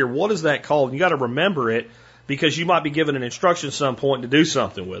under here. What is that called? You got to remember it, because you might be given an instruction at some point to do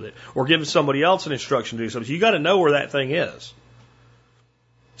something with it, or giving somebody else an instruction to do something. So you got to know where that thing is.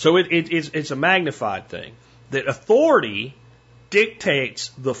 So it's a magnified thing. That authority dictates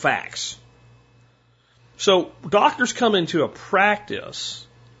the facts. So doctors come into a practice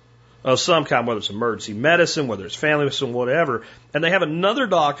of some kind, whether it's emergency medicine, whether it's family medicine, whatever, and they have another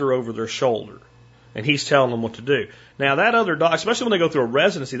doctor over their shoulder, and he's telling them what to do. Now that other doctor, especially when they go through a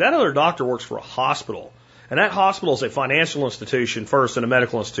residency, that other doctor works for a hospital. And that hospital is a financial institution first and a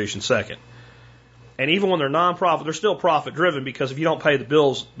medical institution second. And even when they're nonprofit, they're still profit driven, because if you don't pay the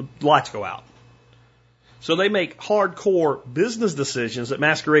bills, the lights go out. So they make hardcore business decisions that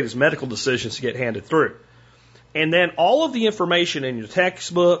masquerade as medical decisions to get handed through. And then all of the information in your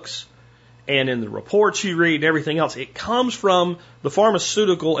textbooks and in the reports you read and everything else, it comes from the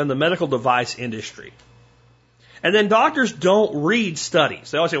pharmaceutical and the medical device industry. And then doctors don't read studies.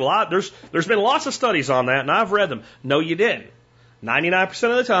 They always say, well, there's been lots of studies on that, and I've read them. No, you didn't.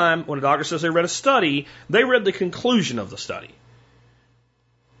 99% of the time, when a doctor says they read a study, they read the conclusion of the study.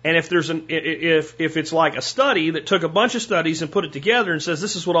 And if it's like a study that took a bunch of studies and put it together and says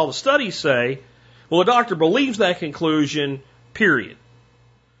this is what all the studies say, well, a doctor believes that conclusion, period.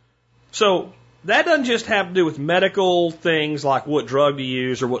 So that doesn't just have to do with medical things like what drug to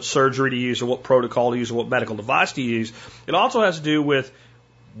use or what surgery to use or what protocol to use or what medical device to use. It also has to do with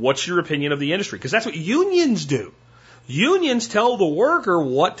what's your opinion of the industry, because that's what unions do. Unions tell the worker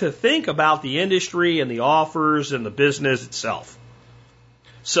what to think about the industry and the offers and the business itself.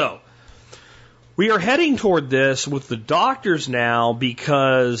 So we are heading toward this with the doctors now,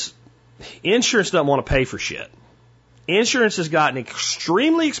 because insurance doesn't want to pay for shit. Insurance has gotten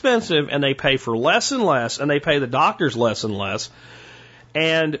extremely expensive, and they pay for less and less, and they pay the doctors less and less.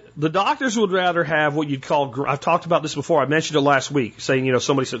 And the doctors would rather have what you'd call, I've talked about this before, I mentioned it last week, saying,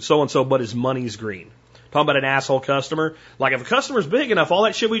 somebody said so-and-so, but his money's green. Talking about an asshole customer. Like, if a customer's big enough, all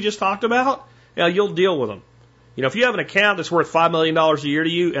that shit we just talked about, you'll deal with them. If you have an account that's worth $5 million a year to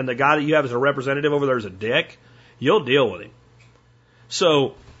you, and the guy that you have as a representative over there is a dick, you'll deal with him.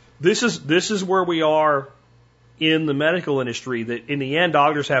 So this is where we are in the medical industry, that in the end,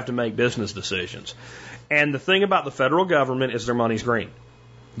 doctors have to make business decisions. And the thing about the federal government is their money's green.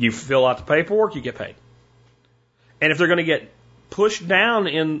 You fill out the paperwork, you get paid. And if they're going to get pushed down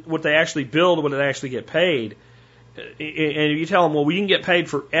in what they actually build, what they actually get paid, and if you tell them, well, we can get paid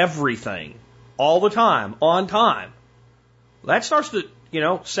for everything, all the time, on time, that starts to,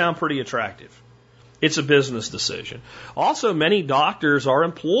 sound pretty attractive. It's a business decision. Also, many doctors are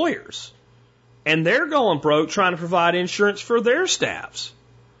employers, and they're going broke trying to provide insurance for their staffs.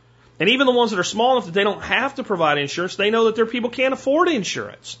 And even the ones that are small enough that they don't have to provide insurance, they know that their people can't afford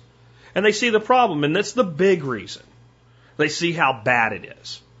insurance. And they see the problem, and that's the big reason. They see how bad it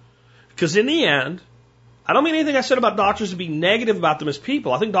is. Because in the end, I don't mean anything I said about doctors to be negative about them as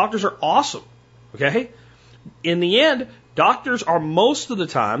people. I think doctors are awesome. Okay? In the end, doctors are most of the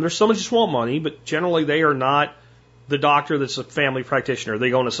time, there's some that just want money, but generally they are not the doctor that's a family practitioner. They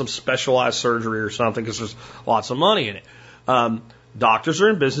go into some specialized surgery or something because there's lots of money in it. Doctors are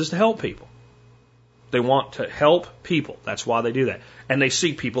in business to help people. They want to help people. That's why they do that. And they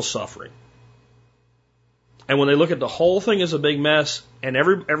see people suffering. And when they look at the whole thing as a big mess, and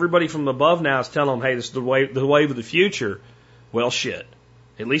everybody from above now is telling them, hey, this is the wave of the future, well, shit.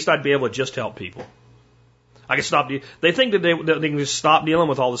 At least I'd be able to just help people. I can stop. They think that they can just stop dealing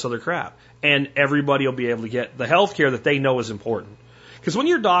with all this other crap, and everybody will be able to get the health care that they know is important. Because when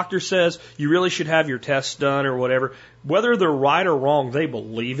your doctor says you really should have your tests done or whatever, whether they're right or wrong, they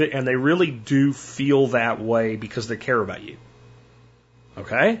believe it, and they really do feel that way because they care about you.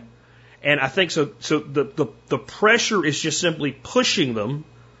 Okay? And I think so the pressure is just simply pushing them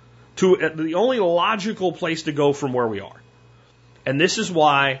to the only logical place to go from where we are. And this is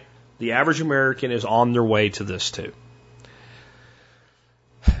why the average American is on their way to this too.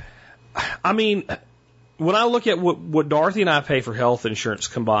 I mean, when I look at what Dorothy and I pay for health insurance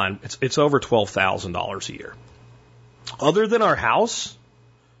combined, it's over $12,000 a year. Other than our house,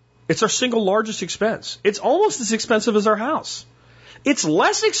 it's our single largest expense. It's almost as expensive as our house. It's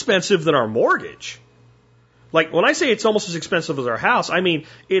less expensive than our mortgage. Like when I say it's almost as expensive as our house, I mean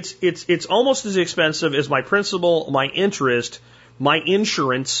it's almost as expensive as my principal, my interest, my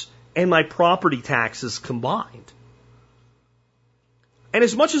insurance, and my property taxes combined. And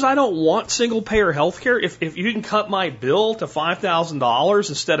as much as I don't want single payer health care, if you can cut my bill to $5,000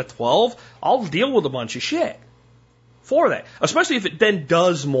 instead of $12,000, I'll deal with a bunch of shit for that. Especially if it then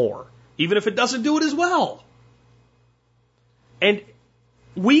does more, even if it doesn't do it as well. And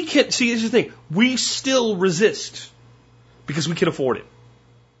we can, see, this is the thing, we still resist because we can afford it.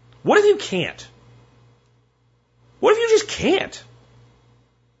 What if you can't? What if you just can't?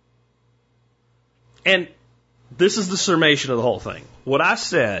 And this is the summation of the whole thing. What I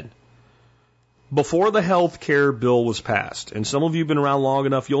said before the health care bill was passed, and some of you have been around long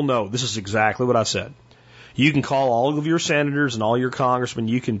enough, you'll know this is exactly what I said. You can call all of your senators and all your congressmen.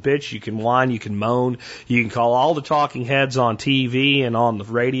 You can bitch, you can whine, you can moan. You can call all the talking heads on TV and on the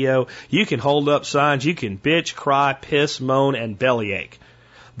radio. You can hold up signs. You can bitch, cry, piss, moan, and bellyache.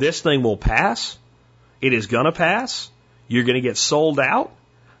 This thing will pass. It is going to pass. You're going to get sold out,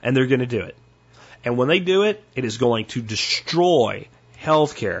 and they're going to do it. And when they do it, it is going to destroy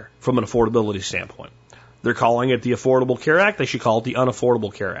health care from an affordability standpoint. They're calling it the Affordable Care Act. They should call it the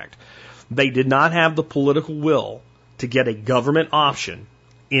Unaffordable Care Act. They did not have the political will to get a government option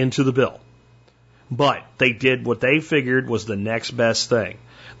into the bill. But they did what they figured was the next best thing.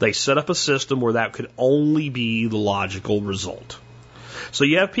 They set up a system where that could only be the logical result. So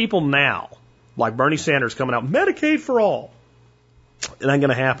you have people now, like Bernie Sanders coming out, Medicaid for all. It ain't going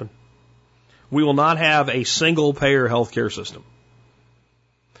to happen. We will not have a single-payer health care system.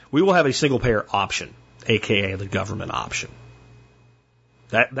 We will have a single-payer option, a.k.a. the government option.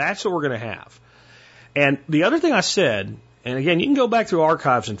 That's what we're going to have. And the other thing I said, and again, you can go back through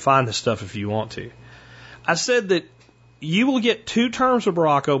archives and find this stuff if you want to. I said that you will get 2 terms of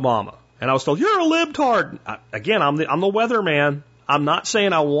Barack Obama. And I was told, you're a libtard. Again, I'm the weatherman. I'm not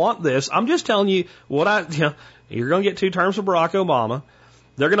saying I want this. I'm just telling you you're going to get 2 terms of Barack Obama.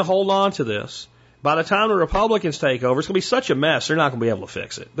 They're going to hold on to this. By the time the Republicans take over, it's going to be such a mess, they're not going to be able to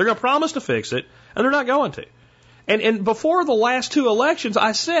fix it. They're going to promise to fix it, and they're not going to. And before the last 2 elections,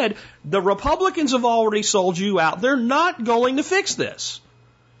 I said, the Republicans have already sold you out. They're not going to fix this.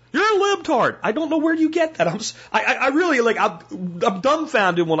 You're a libtard. I don't know where you get that. I'm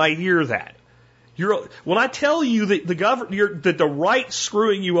dumbfounded when I hear that. When I tell you that that the right's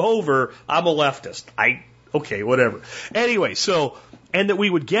screwing you over, I'm a leftist. Okay, whatever. Anyway, and that we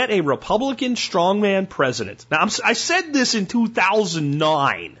would get a Republican strongman president. Now, I said this in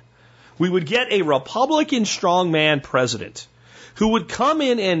 2009. We would get a Republican strongman president who would come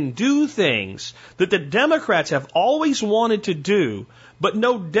in and do things that the Democrats have always wanted to do, but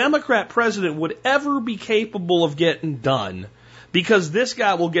no Democrat president would ever be capable of getting done because this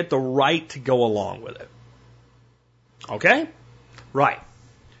guy will get the right to go along with it. Okay? Right.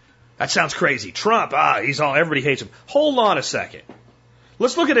 That sounds crazy. Trump, everybody hates him. Hold on a second.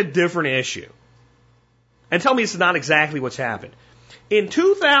 Let's look at a different issue. And tell me it's not exactly what's happened. In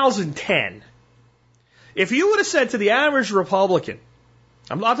 2010, If you would have said to the average Republican,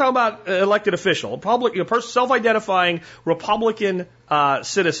 I'm not talking about elected official, self-identifying Republican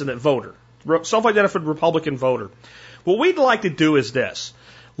citizen that voter, self-identified Republican voter, what we'd like to do is this.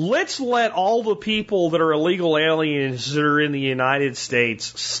 Let's let all the people that are illegal aliens that are in the United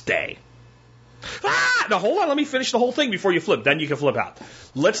States stay. Now hold on, let me finish the whole thing before you flip. Then you can flip out.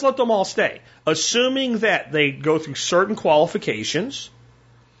 Let's let them all stay. Assuming that they go through certain qualifications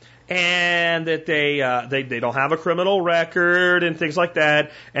and that they don't have a criminal record and things like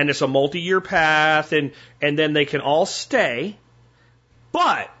that, and it's a multi-year path, and then they can all stay.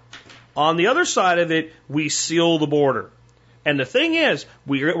 But on the other side of it, we seal the border. And the thing is,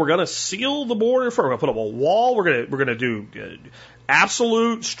 we're going to seal the border first. We're going to put up a wall. We're going to do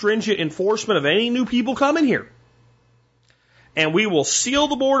absolute stringent enforcement of any new people coming here. And we will seal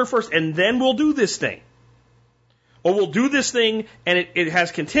the border first, and then we'll do this thing. Or we'll do this thing, and it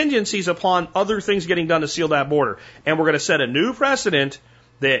has contingencies upon other things getting done to seal that border. And we're going to set a new precedent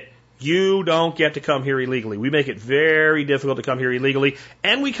that you don't get to come here illegally. We make it very difficult to come here illegally,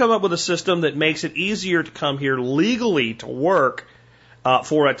 and we come up with a system that makes it easier to come here legally to work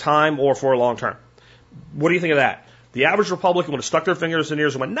for a time or for a long term. What do you think of that? The average Republican would have stuck their fingers in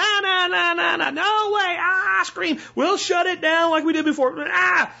ears and went, no way, scream, we'll shut it down like we did before.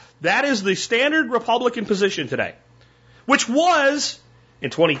 That is the standard Republican position today, which was,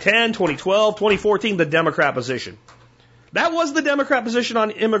 in 2010, 2012, 2014, the Democrat position. That was the Democrat position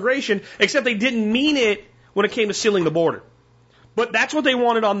on immigration, except they didn't mean it when it came to sealing the border. But that's what they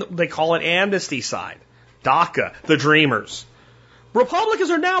wanted on, they call it amnesty side. DACA, the Dreamers. Republicans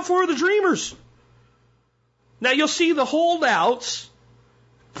are now for the Dreamers. Now you'll see the holdouts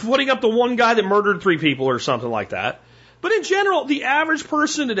putting up the one guy that murdered 3 people or something like that. But in general, the average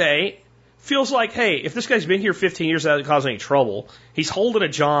person today feels like, hey, if this guy's been here 15 years without causing any trouble, he's holding a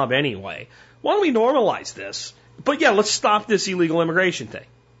job anyway. Why don't we normalize this? But yeah, let's stop this illegal immigration thing.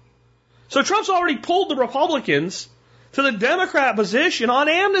 So Trump's already pulled the Republicans to the Democrat position on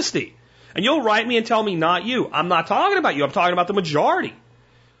amnesty. And you'll write me and tell me, not you. I'm not talking about you. I'm talking about the majority.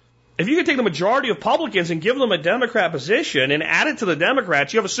 If you can take the majority of Republicans and give them a Democrat position and add it to the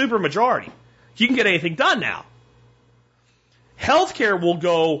Democrats, you have a super majority. You can get anything done now. Healthcare will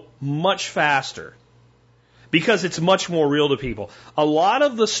go much faster because it's much more real to people. A lot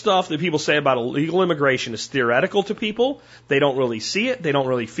of the stuff that people say about illegal immigration is theoretical to people. They don't really see it. They don't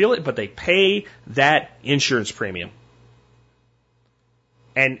really feel it, but they pay that insurance premium.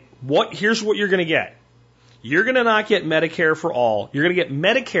 And here's what you're going to get. You're going to not get Medicare for all. You're going to get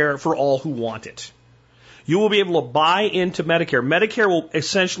Medicare for all who want it. You will be able to buy into Medicare. Medicare will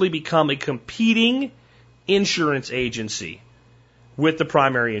essentially become a competing insurance agency with the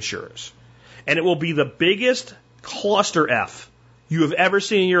primary insurers. And it will be the biggest cluster F you have ever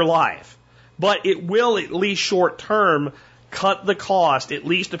seen in your life. But it will, at least short term, cut the cost, at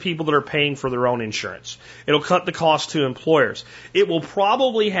least to people that are paying for their own insurance. It'll cut the cost to employers. It will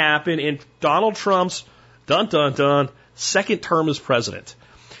probably happen in Donald Trump's second term as president.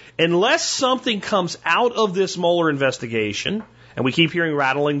 Unless something comes out of this Mueller investigation, and we keep hearing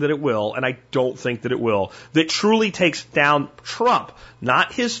rattling that it will, and I don't think that it will, that truly takes down Trump,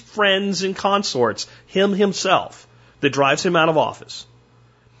 not his friends and consorts, him himself, that drives him out of office.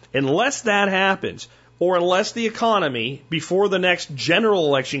 Unless that happens, or unless the economy, before the next general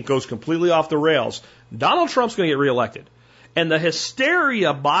election, goes completely off the rails, Donald Trump's going to get reelected. And the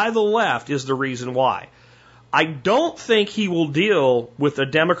hysteria by the left is the reason why. I don't think he will deal with a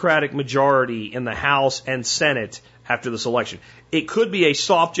Democratic majority in the House and Senate after this election. It could be a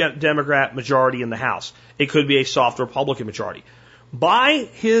soft Democrat majority in the House. It could be a soft Republican majority. By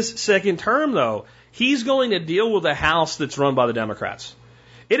his second term, though, he's going to deal with a House that's run by the Democrats.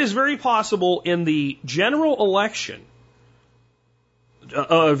 It is very possible in the general election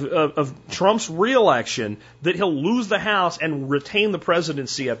of Trump's reelection that he'll lose the House and retain the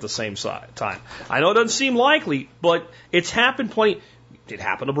presidency at the same time. I know it doesn't seem likely, but it's happened plenty. It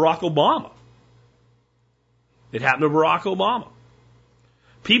happened to Barack Obama. It happened to Barack Obama.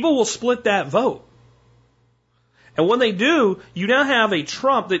 People will split that vote. And when they do, you now have a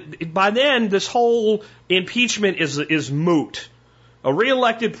Trump that by then this whole impeachment is moot. A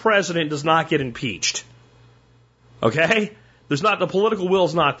reelected president does not get impeached. Okay? The political will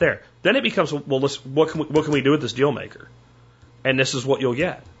is not there. Then it becomes, well, what can we do with this deal maker? And this is what you'll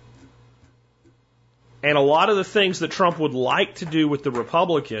get. And a lot of the things that Trump would like to do with the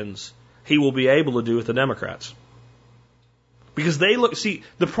Republicans, he will be able to do with the Democrats. Because the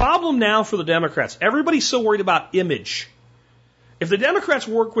problem now for the Democrats, everybody's so worried about image. If the Democrats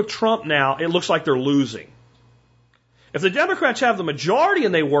work with Trump now, it looks like they're losing. If the Democrats have the majority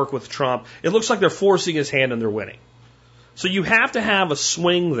and they work with Trump, it looks like they're forcing his hand and they're winning. So you have to have a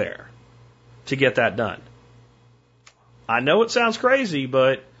swing there to get that done. I know it sounds crazy,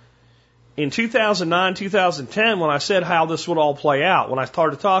 but in 2009, 2010, when I said how this would all play out, when I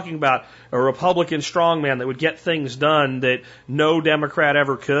started talking about a Republican strongman that would get things done that no Democrat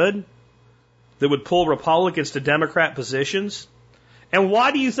ever could, that would pull Republicans to Democrat positions. And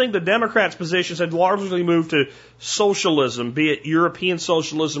why do you think the Democrats' positions had largely moved to socialism, be it European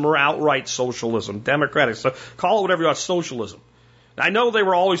socialism or outright socialism, democratic, so call it whatever you want, socialism. I know they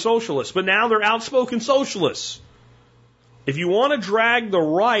were always socialists, but now they're outspoken socialists. If you want to drag the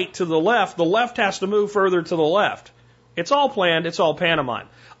right to the left has to move further to the left. It's all planned, it's all pantomime.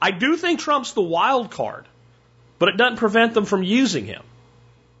 I do think Trump's the wild card, but it doesn't prevent them from using him.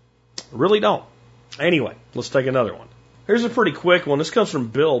 I really don't. Anyway, let's take another one. Here's a pretty quick one. This comes from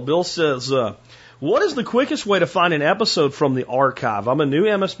Bill. Bill says, what is the quickest way to find an episode from the archive? I'm a new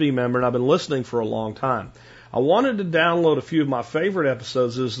MSB member and I've been listening for a long time. I wanted to download a few of my favorite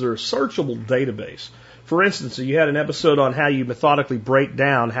episodes. Is there a searchable database? For instance, if you had an episode on how you methodically break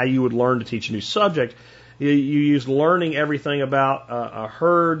down how you would learn to teach a new subject, you used learning everything about a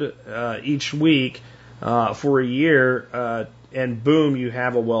herd each week for a year, and boom, you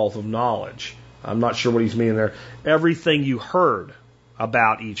have a wealth of knowledge. I'm not sure what he's meaning there. Everything you heard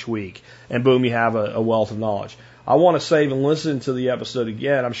about each week, and boom, you have a wealth of knowledge. I want to save and listen to the episode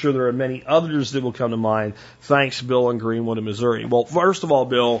again. I'm sure there are many others that will come to mind. Thanks, Bill in Greenwood, Missouri. Well, first of all,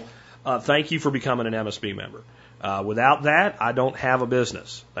 Bill, thank you for becoming an MSB member. Without that, I don't have a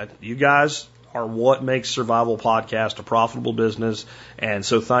business. You guys are what makes Survival Podcast a profitable business, and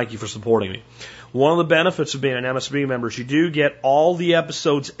so thank you for supporting me. One of the benefits of being an MSB member is you do get all the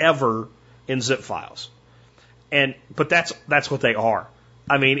episodes ever in zip files. But that's what they are.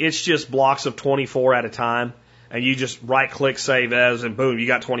 I mean, it's just blocks of 24 at a time, and you just right click save as, and boom, you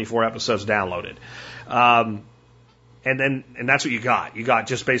got 24 episodes downloaded. And that's what you got. You got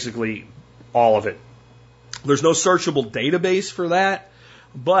just basically all of it. There's no searchable database for that,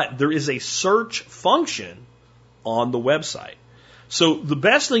 but there is a search function on the website. So the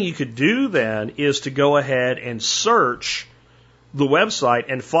best thing you could do then is to go ahead and search the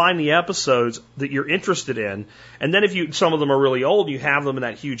website and find the episodes that you're interested in. And then if some of them are really old, you have them in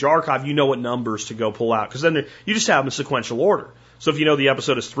that huge archive, you know what numbers to go pull out. Because then you just have them in sequential order. So if you know the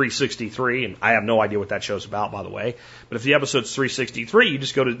episode is 363, and I have no idea what that show's about, by the way, but if the episode's 363, you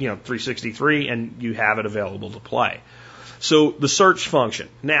just go to 363 and you have it available to play. So the search function.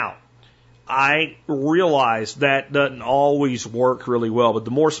 Now, I realize that doesn't always work really well, but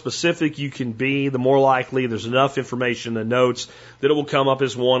the more specific you can be, the more likely there's enough information in the notes that it will come up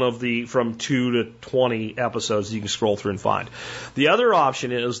as one of the from 2 to 20 episodes that you can scroll through and find. The other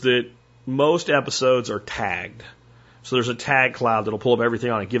option is that most episodes are tagged. So there's a tag cloud that'll pull up everything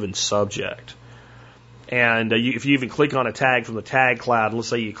on a given subject. And if you even click on a tag from the tag cloud, let's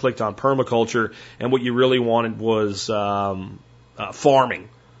say you clicked on permaculture and what you really wanted was farming.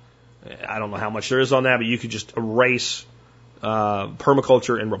 I don't know how much there is on that, but you could just erase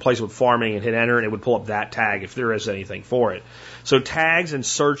permaculture and replace it with farming and hit enter, and it would pull up that tag if there is anything for it. So tags and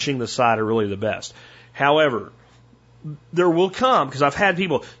searching the site are really the best. However, there will come, because I've had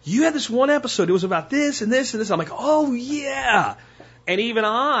people, you had this one episode, it was about this and this and this. I'm like, oh yeah. And even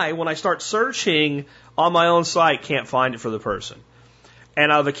I, when I start searching on my own site, can't find it for the person.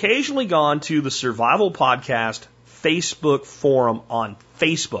 And I've occasionally gone to the Survival Podcast Facebook forum on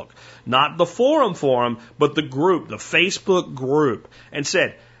Facebook. Not the forum, but the group, the Facebook group, and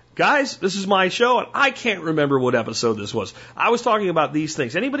said, guys, this is my show, and I can't remember what episode this was. I was talking about these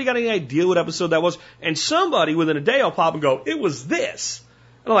things. Anybody got any idea what episode that was? And somebody within a day will pop and go, it was this.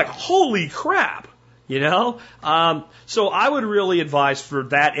 And I'm like, holy crap, So I would really advise for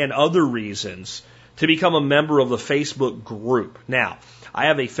that and other reasons to become a member of the Facebook group. Now, I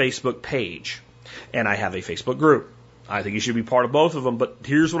have a Facebook page, and I have a Facebook group. I think you should be part of both of them, but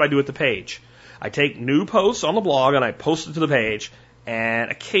here's what I do with the page. I take new posts on the blog and I post it to the page, and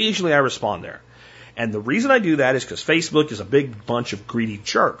occasionally I respond there. And the reason I do that is because Facebook is a big bunch of greedy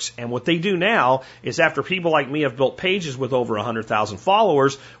jerks. And what they do now is, after people like me have built pages with over 100,000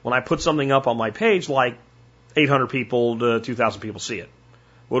 followers, when I put something up on my page, like 800 people to 2,000 people see it.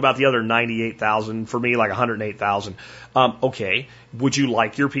 What about the other 98,000? For me, like 108,000. Okay, would you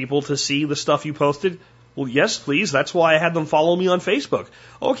like your people to see the stuff you posted? Well, yes, please. That's why I had them follow me on Facebook.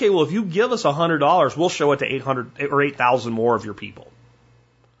 Okay, well, if you give us $100, we'll show it to 800 or 8,000 more of your people.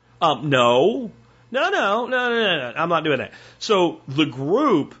 No. I'm not doing that. So the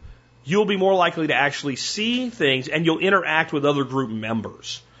group, you'll be more likely to actually see things, and you'll interact with other group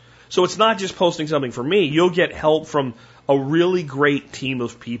members. So it's not just posting something for me. You'll get help from a really great team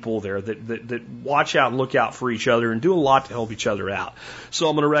of people there that watch out and look out for each other and do a lot to help each other out. So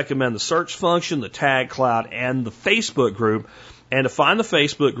I'm going to recommend the search function, the tag cloud, and the Facebook group. And to find the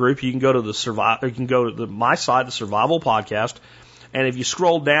Facebook group, you can go to my site, the Survival Podcast. And if you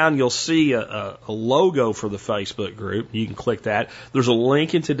scroll down, you'll see a logo for the Facebook group. You can click that. There's a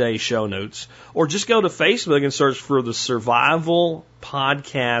link in today's show notes. Or just go to Facebook and search for the Survival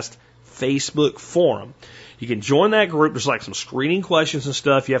Podcast Facebook forum. You can join that group. There's like some screening questions and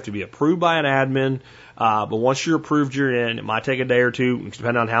stuff. You have to be approved by an admin. But once you're approved, you're in. It might take a day or two,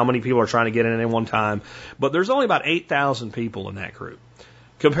 depending on how many people are trying to get in at one time. But there's only about 8,000 people in that group,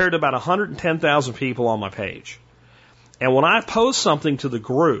 compared to about 110,000 people on my page. And when I post something to the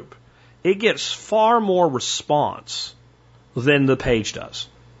group, it gets far more response than the page does.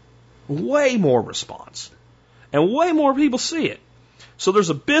 Way more response. And way more people see it. So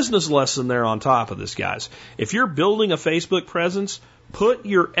there's a business lesson there on top of this, guys. If you're building a Facebook presence, put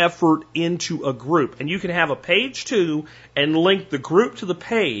your effort into a group. And you can have a page too and link the group to the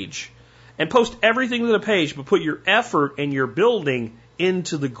page and post everything to the page, but put your effort and your building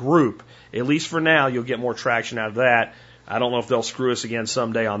into the group. At least for now, you'll get more traction out of that. I don't know if they'll screw us again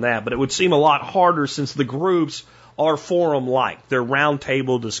someday on that, but it would seem a lot harder since the groups are forum-like. They're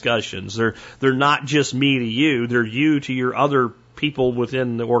roundtable discussions. They're not just me to you. They're you to your other people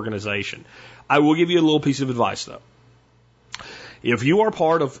within the organization. I will give you a little piece of advice, though. If you are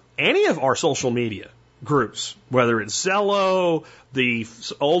part of any of our social media groups, whether it's Zello, the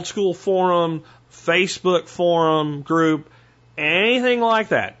Old School Forum, Facebook Forum group, anything like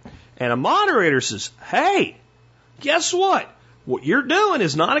that, and a moderator says, hey, guess what? What you're doing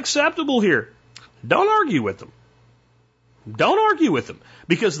is not acceptable here. Don't argue with them. Don't argue with them.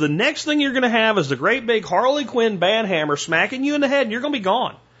 Because the next thing you're going to have is the great big Harley Quinn band hammer smacking you in the head and you're going to be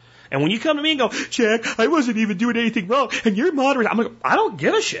gone. And when you come to me and go, Jack, I wasn't even doing anything wrong, and you're moderating, I'm like, I don't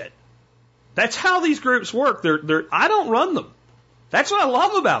give a shit. That's how these groups work. I don't run them. That's what I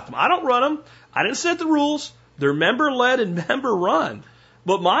love about them. I don't run them. I didn't set the rules. They're member-led and member-run.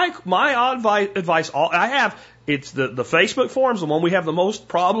 But my advice, it's the Facebook forums, the one we have the most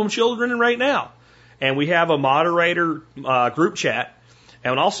problem children in right now. And we have a moderator group chat.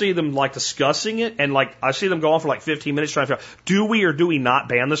 And I'll see them like discussing it, and like I see them go on for like 15 minutes trying to figure out, do we or do we not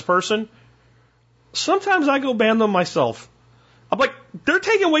ban this person? Sometimes I go ban them myself. I'm like, they're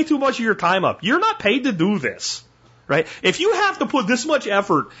taking way too much of your time up. You're not paid to do this, right? If you have to put this much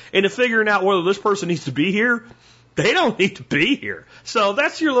effort into figuring out whether this person needs to be here, they don't need to be here. So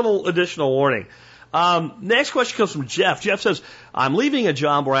that's your little additional warning. Next question comes from Jeff. Jeff says, I'm leaving a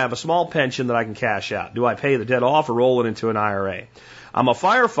job where I have a small pension that I can cash out. Do I pay the debt off or roll it into an IRA? I'm a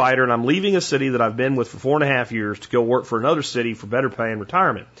firefighter and I'm leaving a city that I've been with for 4.5 years to go work for another city for better pay and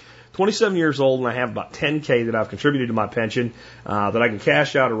retirement. 27 years old and I have about $10K that I've contributed to my pension that I can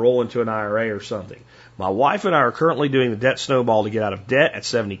cash out or roll into an IRA or something. My wife and I are currently doing the debt snowball to get out of debt at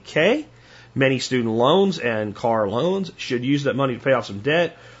 $70K. Many student loans and car loans. Should use that money to pay off some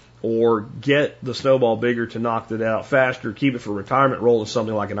debt or get the snowball bigger to knock the debt out faster, keep it for retirement, roll in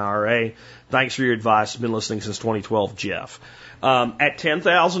something like an IRA. Thanks for your advice. I've been listening since 2012, Jeff. At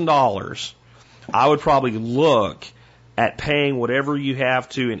 $10,000, I would probably look at paying whatever you have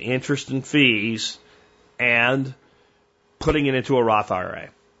to in interest and fees and putting it into a Roth IRA.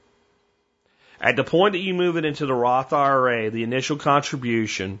 At the point that you move it into the Roth IRA, the initial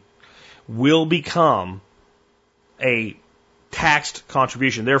contribution will become a taxed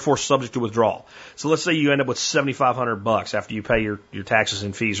contribution, therefore subject to withdrawal. So let's say you end up with $7,500 after you pay your taxes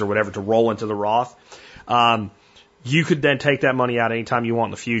and fees or whatever to roll into the Roth. You could then take that money out anytime you want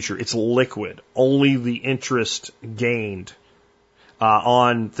in the future. It's liquid. Only the interest gained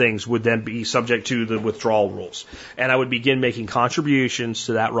on things would then be subject to the withdrawal rules. And I would begin making contributions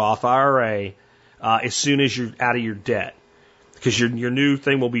to that Roth IRA as soon as you're out of your debt. Because your new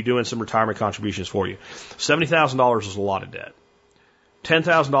thing will be doing some retirement contributions for you. $70,000 is a lot of debt.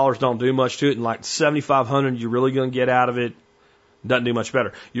 $10,000 don't do much to it, and like $7,500 you're really going to get out of it doesn't do much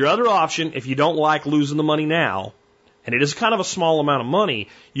better. Your other option, if you don't like losing the money now, and it is kind of a small amount of money,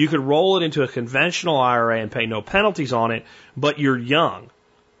 you could roll it into a conventional IRA and pay no penalties on it, but you're young.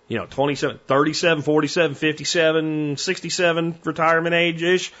 27, 37, 47, 57, 67 retirement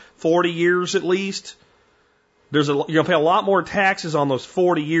age-ish, 40 years at least. You're going to pay a lot more taxes on those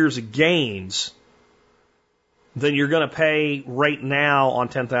 40 years of gains than you're going to pay right now on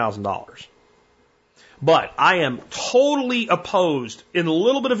 $10,000. But I am totally opposed, in the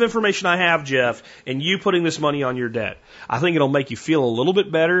little bit of information I have, Jeff, in you putting this money on your debt. I think it'll make you feel a little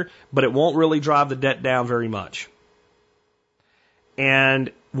bit better, but it won't really drive the debt down very much.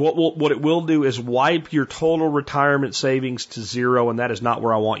 And what it will do is wipe your total retirement savings to zero, and that is not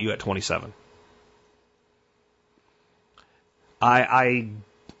where I want you at 27. I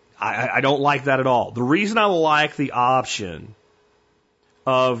don't like that at all. The reason I like the option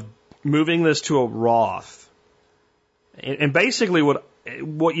of moving this to a Roth, and basically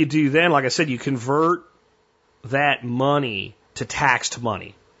what you do then, like I said, you convert that money to taxed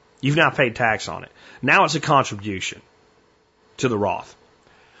money. You've now paid tax on it. Now it's a contribution to the Roth.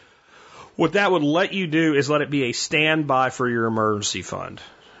 What that would let you do is let it be a standby for your emergency fund,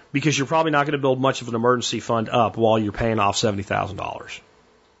 because you're probably not going to build much of an emergency fund up while you're paying off $70,000.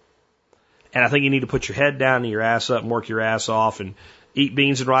 And I think you need to put your head down and your ass up and work your ass off and eat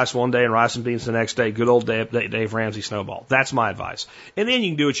beans and rice one day and rice and beans the next day. Good old Dave Ramsey snowball. That's my advice. And then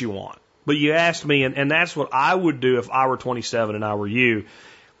you can do what you want. But you asked me, and that's what I would do if I were 27 and I were you.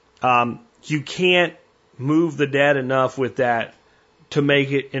 You can't move the debt enough with that to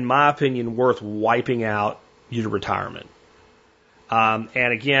make it, in my opinion, worth wiping out your retirement. And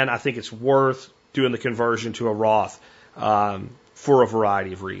again, I think it's worth doing the conversion to a Roth for a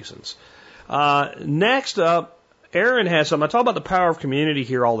variety of reasons. Next up, Aaron has something. I talk about the power of community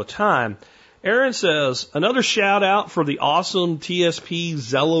here all the time. Aaron says, another shout out for the awesome TSP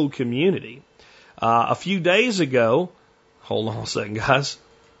Zello community. A few days ago, hold on a second, guys.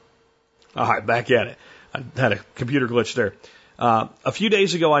 All right, back at it. I had a computer glitch there. A few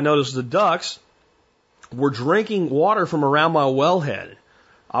days ago, I noticed the ducks were drinking water from around my wellhead.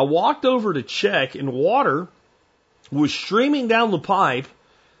 I walked over to check, and water was streaming down the pipe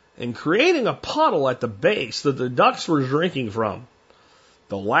and creating a puddle at the base that the ducks were drinking from.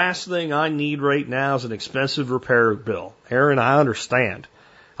 The last thing I need right now is an expensive repair bill. Aaron, I understand.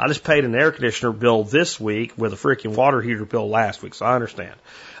 I just paid an air conditioner bill this week with a freaking water heater bill last week, so I understand.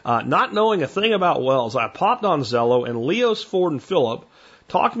 Not knowing a thing about wells, I popped on Zello, and Leos, Ford, and Phillip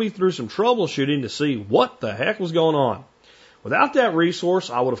talked me through some troubleshooting to see what the heck was going on. Without that resource,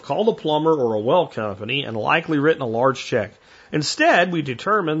 I would have called a plumber or a well company and likely written a large check. Instead, we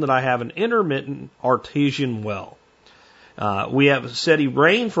determined that I have an intermittent artesian well. We have steady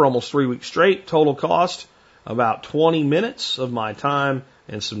rain for almost 3 weeks straight. Total cost, about 20 minutes of my time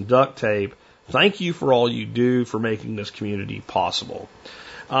and some duct tape. Thank you for all you do for making this community possible.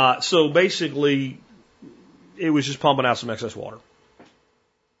 So basically, it was just pumping out some excess water.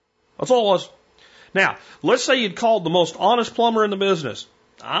 That's all it was. Now, let's say you'd called the most honest plumber in the business.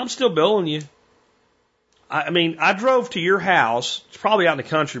 I'm still billing you. I mean, I drove to your house. It's probably out in the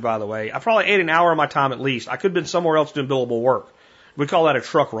country, by the way. I probably ate an hour of my time at least. I could have been somewhere else doing billable work. We call that a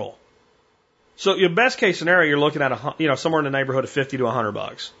truck roll. So your best case scenario, you're looking at somewhere in the neighborhood of $50 to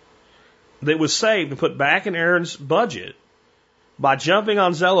 $100 that was saved and put back in Aaron's budget by jumping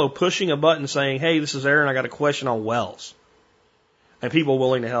on Zello, pushing a button, saying, "Hey, this is Aaron. I got a question on wells," and people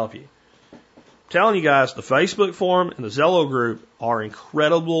willing to help you. I'm telling you guys, the Facebook forum and the Zello group are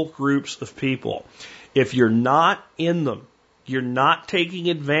incredible groups of people. If you're not in them, you're not taking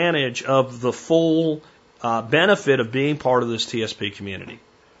advantage of the full benefit of being part of this TSP community.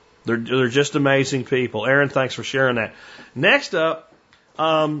 They're just amazing people. Aaron, thanks for sharing that. Next up,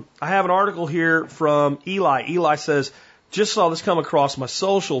 I have an article here from Eli. Eli says, just saw this come across my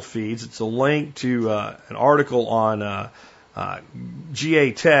social feeds. It's a link to an article on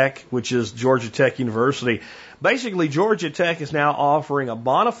GA Tech, which is Georgia Tech University. Basically, Georgia Tech is now offering a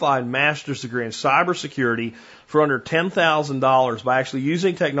bona fide master's degree in cybersecurity for under $10,000 by actually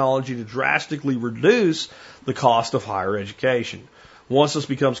using technology to drastically reduce the cost of higher education. Once this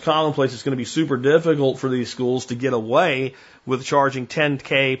becomes commonplace, it's going to be super difficult for these schools to get away with charging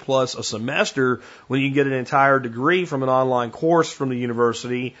 $10K plus a semester when you can get an entire degree from an online course from the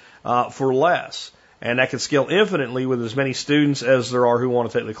university for less. And that can scale infinitely with as many students as there are who want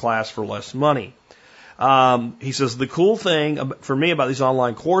to take the class for less money. He says, the cool thing for me about these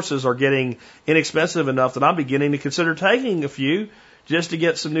online courses are getting inexpensive enough that I'm beginning to consider taking a few just to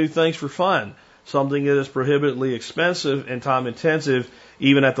get some new things for fun. Something that is prohibitively expensive and time intensive,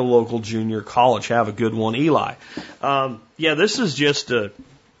 even at the local junior college. Have a good one, Eli. This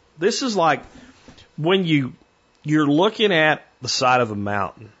is like when you're looking at the side of a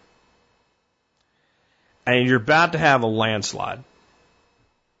mountain and you're about to have a landslide.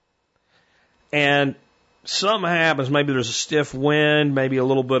 And something happens, maybe there's a stiff wind, maybe a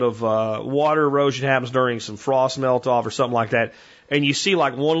little bit of water erosion happens during some frost melt off or something like that, and you see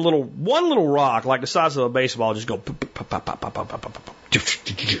like one little rock, like the size of a baseball, just go boom,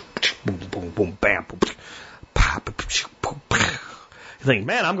 boom, boom, bam. You think,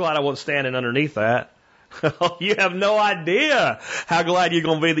 man, I'm glad I wasn't standing underneath that. You have no idea how glad you're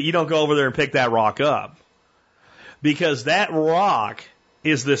going to be that you don't go over there and pick that rock up. Because that rock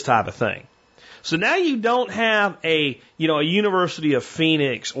is this type of thing. So now you don't have a University of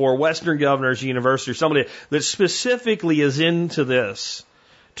Phoenix or Western Governors University or somebody that specifically is into this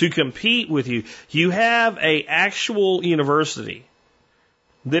to compete with you. You have a actual university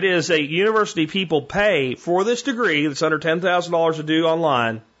that is a university people pay for this degree that's under $10,000 to do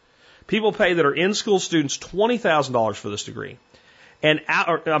online. People pay that are in-school students $20,000 for this degree. And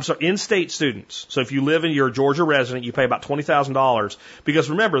in-state students. So if you live in your Georgia resident, you pay about $20,000. Because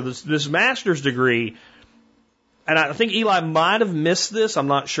remember, this master's degree, and I think Eli might have missed this, I'm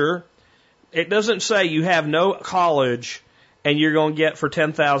not sure. It doesn't say you have no college and you're going to get for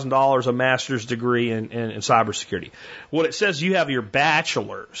 $10,000 a master's degree in cybersecurity. What it says, you have your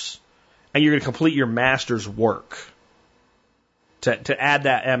bachelor's and you're going to complete your master's work to add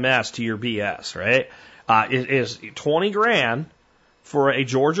that MS to your BS, right? It is $20,000 for a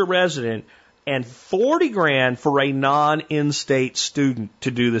Georgia resident and $40,000 for a non-in-state student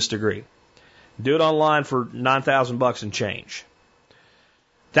to do this degree. Do it online for $9,000 and change.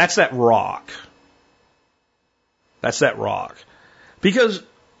 That's that rock. That's that rock. Because,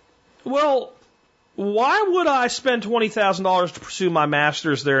 well, why would I spend $20,000 to pursue my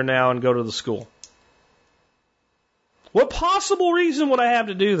master's there now and go to the school? What possible reason would I have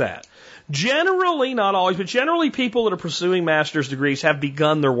to do that? Generally, not always, but generally people that are pursuing master's degrees have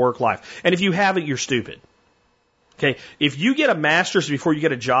begun their work life. And if you haven't, you're stupid. Okay? If you get a master's before you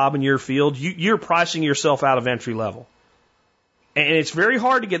get a job in your field, you're pricing yourself out of entry level. And it's very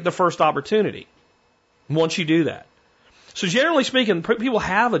hard to get the first opportunity once you do that. So generally speaking, people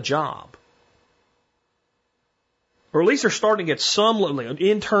have a job. Or at least they're starting to get some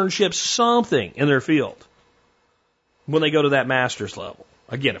internships, something in their field when they go to that master's level.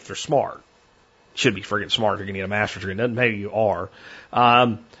 Again, if they're smart. Should be friggin' smart if you're going to get a master's degree. Maybe you are.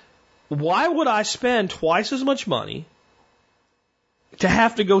 Why would I spend twice as much money to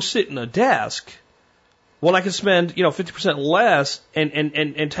have to go sit in a desk when I could spend 50% less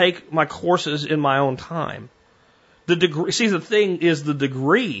and take my courses in my own time? The degree. See, the thing is, the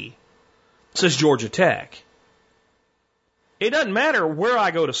degree says Georgia Tech. It doesn't matter where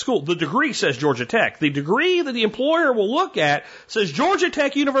I go to school. The degree says Georgia Tech. The degree that the employer will look at says Georgia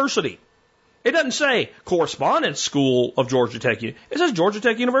Tech University. It doesn't say Correspondence School of Georgia Tech. It says Georgia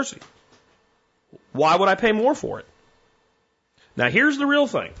Tech University. Why would I pay more for it? Now, here's the real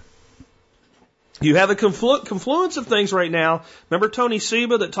thing. You have a confluence of things right now. Remember Tony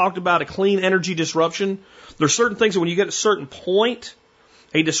Seba that talked about a clean energy disruption? There's certain things that when you get a certain point,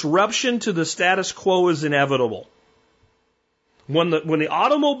 a disruption to the status quo is inevitable. When the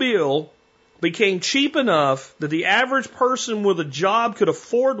automobile became cheap enough that the average person with a job could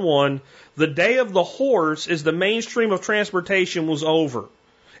afford one, the day of the horse is the mainstream of transportation was over.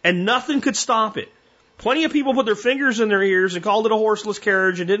 And nothing could stop it. Plenty of people put their fingers in their ears and called it a horseless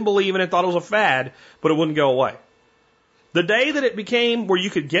carriage and didn't believe in it, thought it was a fad, but it wouldn't go away. The day that it became where you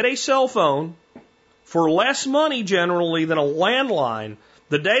could get a cell phone for less money generally than a landline,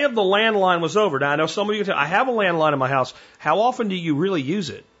 the day of the landline was over. Now, I know some of you say, I have a landline in my house. How often do you really use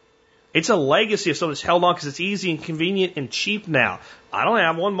it? It's a legacy of something that's held on because it's easy and convenient and cheap now. I don't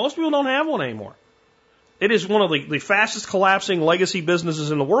have one. Most people don't have one anymore. It is one of the fastest collapsing legacy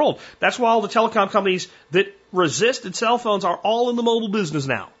businesses in the world. That's why all the telecom companies that resisted cell phones are all in the mobile business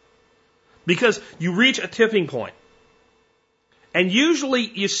now. Because you reach a tipping point. And usually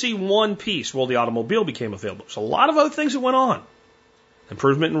you see one piece. Well, the automobile became available. So a lot of other things that went on.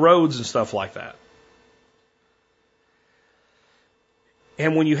 Improvement in roads and stuff like that.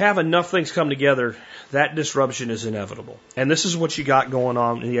 And when you have enough things come together, that disruption is inevitable. And this is what you got going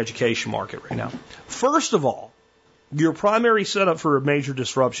on in the education market right now. First of all, your primary setup for a major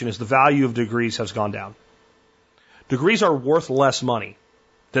disruption is the value of degrees has gone down. Degrees are worth less money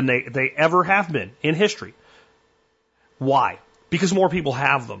than they ever have been in history. Why? Because more people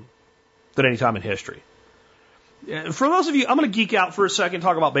have them than any time in history. For those of you, I'm going to geek out for a second,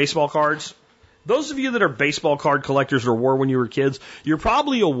 talk about baseball cards. Those of you that are baseball card collectors or were when you were kids, you're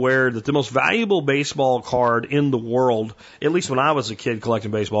probably aware that the most valuable baseball card in the world, at least when I was a kid collecting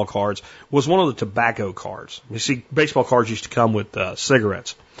baseball cards, was one of the tobacco cards. You see, baseball cards used to come with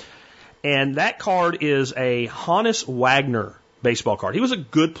cigarettes. And that card is a Honus Wagner baseball card. He was a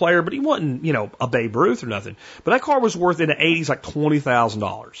good player, but he wasn't, a Babe Ruth or nothing. But that card was worth in the 80s like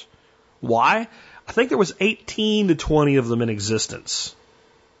 $20,000. Why? I think there was 18 to 20 of them in existence.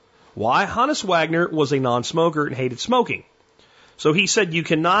 Why? Honus Wagner was a non-smoker and hated smoking. So he said, you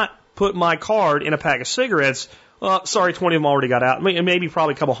cannot put my card in a pack of cigarettes. Sorry, 20 of them already got out. Maybe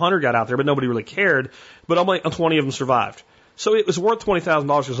probably a couple hundred got out there, but nobody really cared. But only 20 of them survived. So it was worth $20,000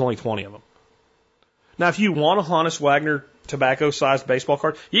 because only 20 of them. Now, if you want a Honus Wagner tobacco-sized baseball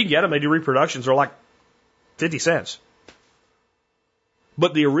cards. You can get them. They do reproductions. They're like 50 cents.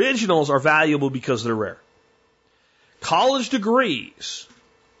 But the originals are valuable because they're rare. College degrees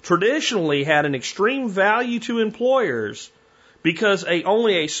traditionally had an extreme value to employers because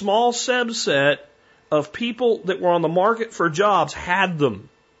only a small subset of people that were on the market for jobs had them.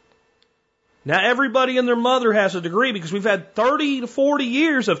 Now everybody and their mother has a degree because we've had 30 to 40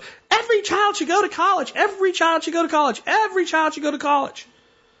 years of every child should go to college, every child should go to college, every child should go to college.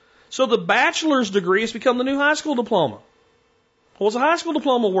 So the bachelor's degree has become the new high school diploma. What was a high school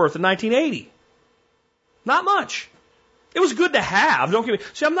diploma worth in 1980? Not much. It was good to have. Don't get me.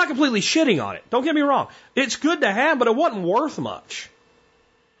 See, I'm not completely shitting on it. Don't get me wrong. It's good to have, but it wasn't worth much.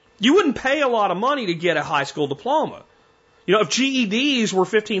 You wouldn't pay a lot of money to get a high school diploma. You know, if GEDs were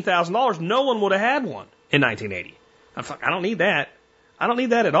 $15,000, no one would have had one in 1980. I don't need that. I don't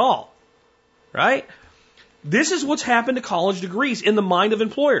need that at all. Right? This is what's happened to college degrees in the mind of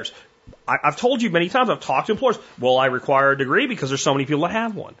employers. I've told you many times, I've talked to employers, well, I require a degree because there's so many people that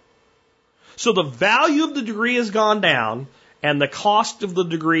have one. So the value of the degree has gone down and the cost of the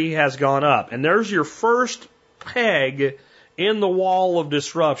degree has gone up. And there's your first peg in the wall of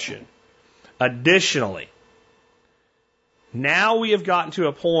disruption. Additionally, now we have gotten to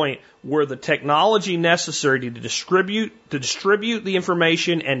a point where the technology necessary to distribute the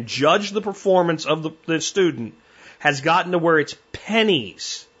information and judge the performance of the student has gotten to where it's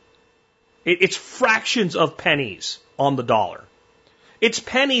pennies. It's fractions of pennies on the dollar. It's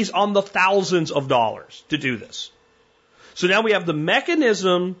pennies on the thousands of dollars to do this. So now we have the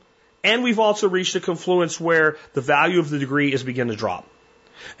mechanism, and we've also reached a confluence where the value of the degree is beginning to drop.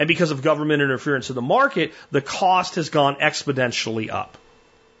 And because of government interference in the market, the cost has gone exponentially up.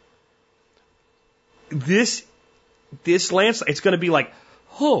 This landslide, it's going to be like,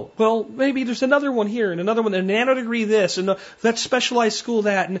 oh, well, maybe there's another one here and another one, a nano degree this, and that specialized school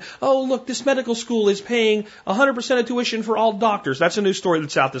that, and oh, look, this medical school is paying 100% of tuition for all doctors. That's a new story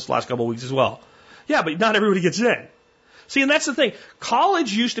that's out this last couple of weeks as well. Yeah, but not everybody gets in. See, and that's the thing.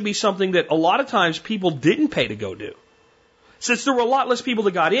 College used to be something that a lot of times people didn't pay to go do. Since there were a lot less people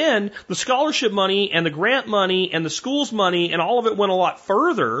that got in, the scholarship money and the grant money and the school's money and all of it went a lot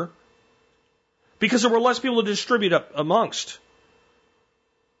further because there were less people to distribute up amongst.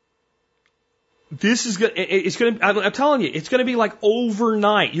 This is going to, I'm telling you, it's going to be like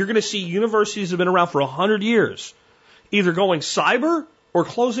overnight. You're going to see universities that have been around for 100 years either going cyber or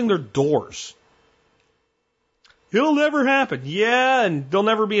closing their doors. It'll never happen. Yeah, and there'll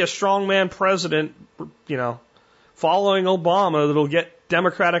never be a strongman president, following Obama that'll get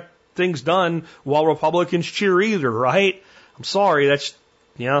Democratic things done while Republicans cheer either, right? I'm sorry, I'm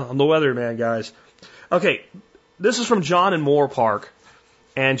the weatherman, guys. Okay, this is from John in Moore Park.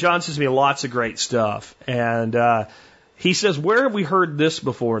 And John sends me lots of great stuff. And he says, where have we heard this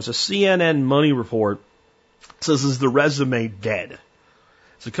before? It's a CNN Money report. It says, is the resume dead?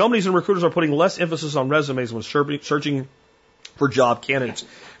 So companies and recruiters are putting less emphasis on resumes when searching for job candidates.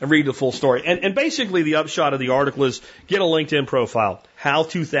 And read the full story. And basically the upshot of the article is get a LinkedIn profile. How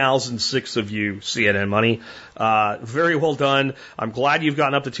 2006 of you, CNN Money. Very well done. I'm glad you've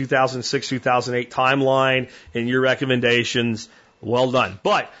gotten up to 2006, 2008 timeline in your recommendations. Well done.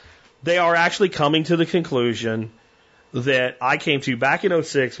 But they are actually coming to the conclusion that I came to back in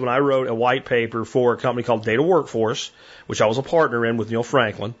 2006 when I wrote a white paper for a company called Data Workforce, which I was a partner in with Neil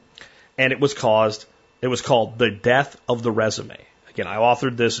Franklin, and it was called The Death of the Resume. Again, I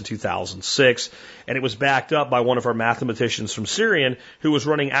authored this in 2006, and it was backed up by one of our mathematicians from Syrian who was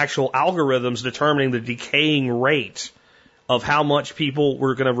running actual algorithms determining the decaying rate of how much people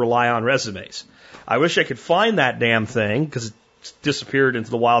were going to rely on resumes. I wish I could find that damn thing because it's disappeared into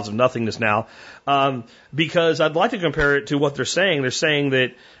the wilds of nothingness now, because I'd like to compare it to what they're saying. They're saying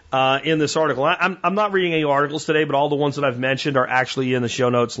that in this article, I'm not reading any articles today, but all the ones that I've mentioned are actually in the show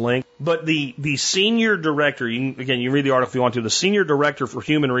notes link. But the senior director, you can read the article if you want to, the senior director for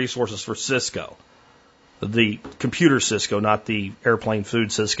human resources for Cisco, the computer Cisco, not the airplane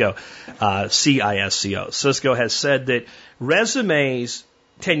food Cisco, CISCO. Cisco has said that resumes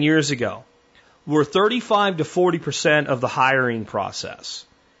 10 years ago were 35 to 40% of the hiring process,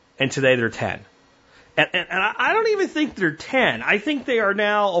 and today they're 10. And I don't even think they're 10. I think they are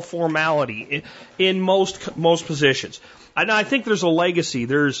now a formality in most positions. And I think there's a legacy.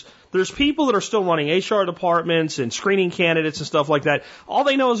 There's people that are still running HR departments and screening candidates and stuff like that. All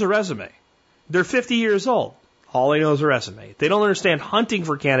they know is a resume. They're 50 years old. All they know is a resume. They don't understand hunting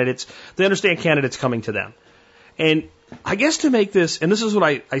for candidates. They understand candidates coming to them. And I guess to make this, and this is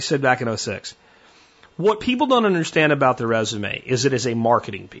what I said back in 2006, what people don't understand about the resume is it is a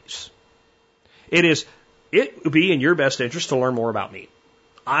marketing piece. It is it would be in your best interest to learn more about me.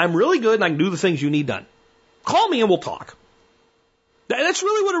 I'm really good and I can do the things you need done. Call me and we'll talk. That's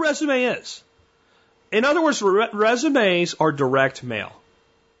really what a resume is. In other words, resumes are direct mail.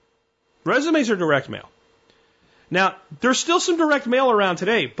 Resumes are direct mail. Now, there's still some direct mail around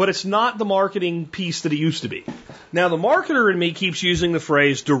today, but it's not the marketing piece that it used to be. Now, the marketer in me keeps using the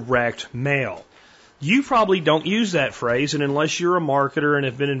phrase direct mail. You probably don't use that phrase, and unless you're a marketer and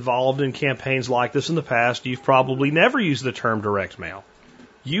have been involved in campaigns like this in the past, you've probably never used the term direct mail.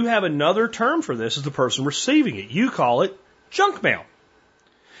 You have another term for this as the person receiving it. You call it junk mail.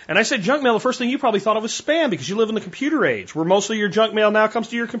 And I said junk mail, the first thing you probably thought of was spam because you live in the computer age where most of your junk mail now comes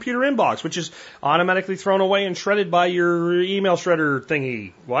to your computer inbox, which is automatically thrown away and shredded by your email shredder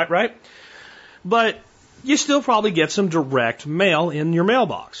thingy, right? But you still probably get some direct mail in your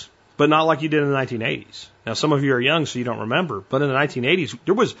mailbox, but not like you did in the 1980s. Now, some of you are young, so you don't remember, but in the 1980s,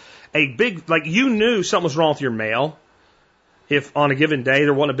 there was a big, like you knew something was wrong with your mail if on a given day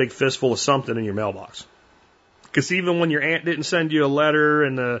there wasn't a big fistful of something in your mailbox. Because even when your aunt didn't send you a letter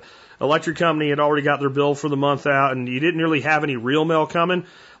and the electric company had already got their bill for the month out and you didn't really have any real mail coming,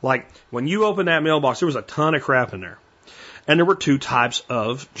 like when you opened that mailbox, there was a ton of crap in there. And there were two types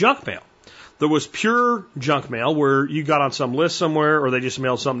of junk mail. There was pure junk mail where you got on some list somewhere or they just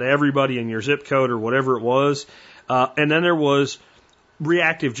mailed something to everybody in your zip code or whatever it was. And then there was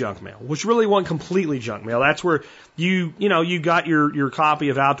reactive junk mail, which really wasn't completely junk mail. That's where you got your copy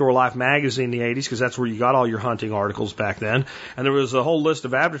of Outdoor Life magazine in the 80s because that's where you got all your hunting articles back then. And there was a whole list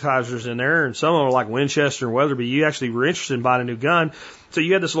of advertisers in there, and some of them were like Winchester and Weatherby. You actually were interested in buying a new gun. So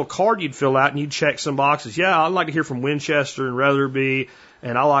you had this little card you'd fill out and you'd check some boxes. Yeah, I'd like to hear from Winchester and Weatherby,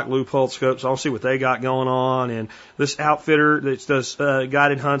 and I like Loophole Scopes. I'll see what they got going on. And this outfitter that does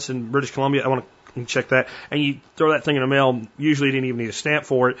guided hunts in British Columbia, I want to check that. And you throw that thing in the mail. Usually you didn't even need a stamp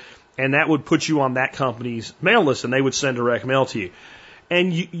for it. And that would put you on that company's mail list, and they would send direct mail to you.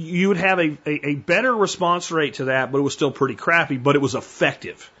 And you would have a better response rate to that, but it was still pretty crappy, but it was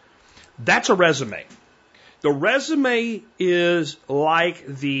effective. That's a resume. The resume is like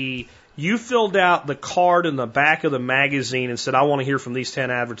you filled out the card in the back of the magazine and said, I want to hear from these 10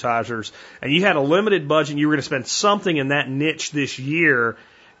 advertisers, and you had a limited budget and you were going to spend something in that niche this year,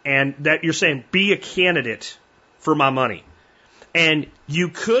 and that you're saying, be a candidate for my money. And you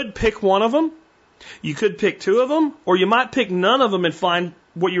could pick one of them, you could pick two of them, or you might pick none of them and find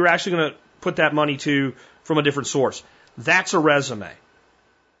what you're actually going to put that money to from a different source. That's a resume.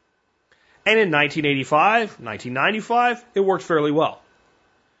 And in 1985, 1995, it worked fairly well.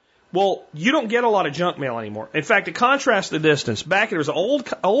 Well, you don't get a lot of junk mail anymore. In fact, to contrast the distance, back there was an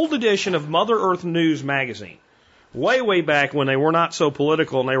old edition of Mother Earth News magazine. Way back when they were not so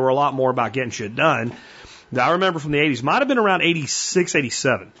political and they were a lot more about getting shit done. Now, I remember from the 80s, might have been around 86,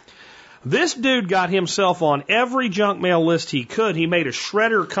 87. This dude got himself on every junk mail list he could. He made a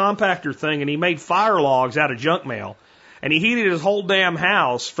shredder compactor thing and he made fire logs out of junk mail. And he heated his whole damn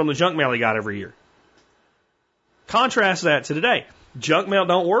house from the junk mail he got every year. Contrast that to today. Junk mail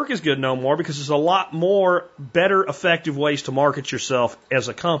don't work as good no more because there's a lot more better, effective ways to market yourself as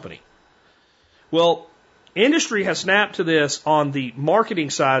a company. Well, industry has snapped to this on the marketing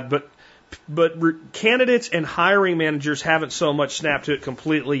side, but candidates and hiring managers haven't so much snapped to it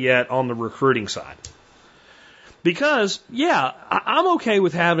completely yet on the recruiting side. Because, yeah, I'm okay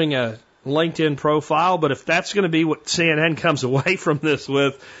with having a LinkedIn profile, but if that's going to be what CNN comes away from this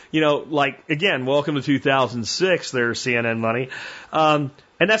with, like, again, welcome to 2006, there's CNN money, and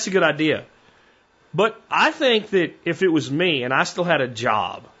that's a good idea. But I think that if it was me and I still had a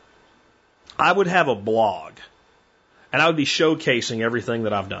job, I would have a blog, and I would be showcasing everything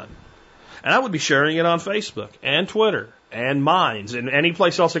that I've done. And I would be sharing it on Facebook and Twitter and Minds and any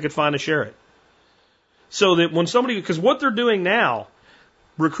place else I could find to share it. So that when because what they're doing now,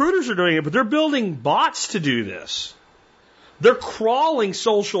 recruiters are doing it, but they're building bots to do this. They're crawling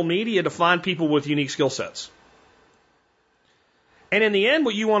social media to find people with unique skill sets. And in the end,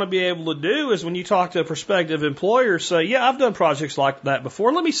 what you want to be able to do is when you talk to a prospective employer, say, yeah, I've done projects like that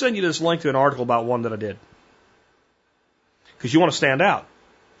before. Let me send you this link to an article about one that I did. Because you want to stand out.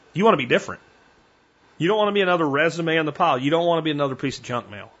 You want to be different. You don't want to be another resume on the pile. You don't want to be another piece of junk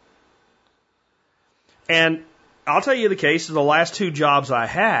mail. And I'll tell you the case of the last 2 jobs I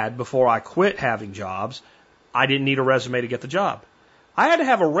had before I quit having jobs, I didn't need a resume to get the job. I had to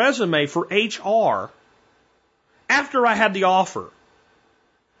have a resume for HR after I had the offer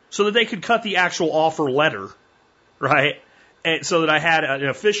so that they could cut the actual offer letter, right? And so that I had an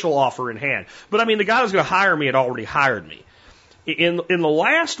official offer in hand. But I mean, the guy who was going to hire me had already hired me. In the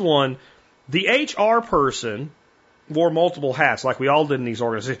last one, the HR person wore multiple hats like we all did in these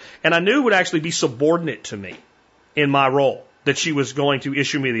organizations. And I knew it would actually be subordinate to me in my role that she was going to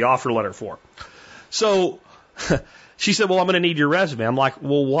issue me the offer letter for. So she said, well, I'm going to need your resume. I'm like,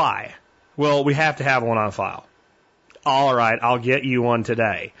 well, why? Well, we have to have one on file. All right, I'll get you one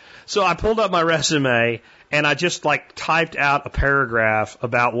today. So I pulled up my resume and I just like typed out a paragraph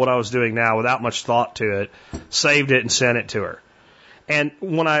about what I was doing now without much thought to it, saved it and sent it to her. And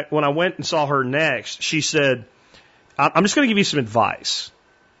when I went and saw her next, she said, I'm just going to give you some advice.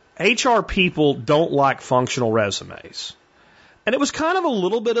 HR people don't like functional resumes. And it was kind of a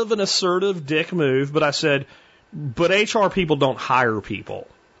little bit of an assertive dick move, but I said, but HR people don't hire people.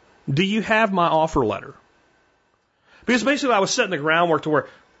 Do you have my offer letter? Because basically I was setting the groundwork to where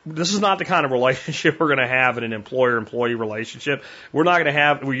this is not the kind of relationship we're going to have in an employer-employee relationship. We're not going to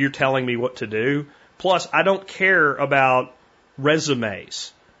have where you're telling me what to do. Plus, I don't care about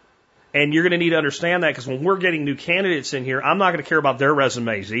resumes. And you're going to need to understand that because when we're getting new candidates in here, I'm not going to care about their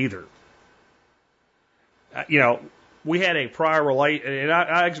resumes either. We had a prior and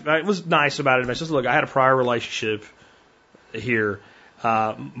I was nice about it. I said, look, I had a prior relationship here.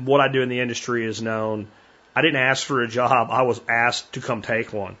 What I do in the industry is known. I didn't ask for a job. I was asked to come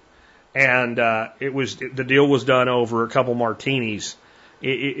take one. And the deal was done over a couple martinis.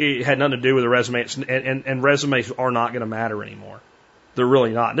 It had nothing to do with the resume. And resumes are not going to matter anymore. They're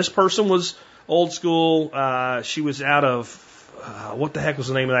really not. And this person was old school. She was out of, what the heck was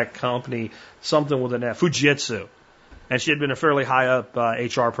the name of that company? Something with an F. Fujitsu. And she had been a fairly high up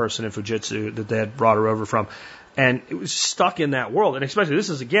HR person in Fujitsu that they had brought her over from. And it was stuck in that world. And especially, this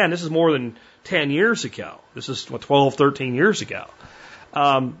is more than 10 years ago. This is 12, 13 years ago.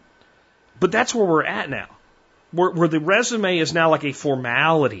 But that's where we're at now. Where the resume is now like a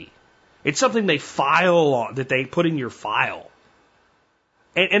formality. It's something they file on, that they put in your file.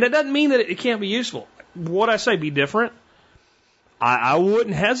 And it doesn't mean that it can't be useful. What I say, be different. I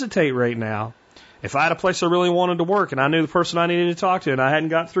wouldn't hesitate right now. If I had a place I really wanted to work and I knew the person I needed to talk to and I hadn't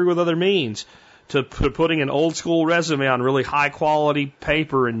got through with other means, to putting an old school resume on really high quality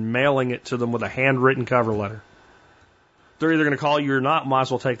paper and mailing it to them with a handwritten cover letter. They're either going to call you or not, might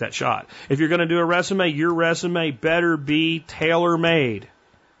as well take that shot. If you're going to do a resume, your resume better be tailor-made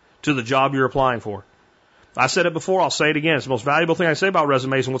to the job you're applying for. I said it before, I'll say it again. It's the most valuable thing I say about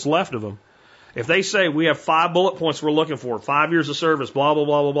resumes and what's left of them. If they say we have 5 bullet points we're looking for, 5 years of service, blah, blah,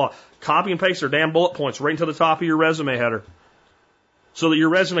 blah, blah, blah, copy and paste their damn bullet points right into the top of your resume header so that your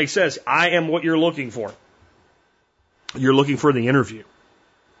resume says, I am what you're looking for. You're looking for the interview.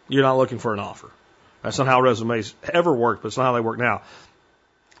 You're not looking for an offer. That's not how resumes ever worked, but it's not how they work now.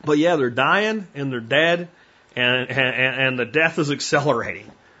 But yeah, they're dying and they're dead and the death is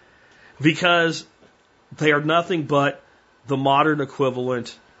accelerating because they are nothing but the modern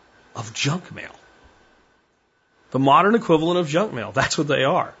equivalent of junk mail. The modern equivalent of junk mail. That's what they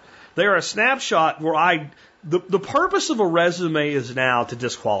are. They are a snapshot where the purpose of a resume is now to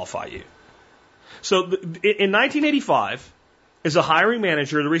disqualify you. So in 1985, as a hiring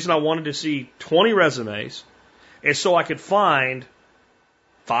manager, the reason I wanted to see 20 resumes is so I could find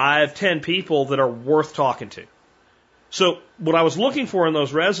 5, 10 people that are worth talking to. So what I was looking for in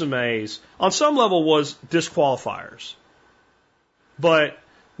those resumes, on some level, was disqualifiers. But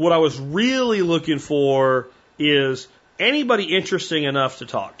what I was really looking for is anybody interesting enough to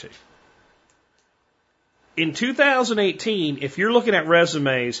talk to. In 2018, if you're looking at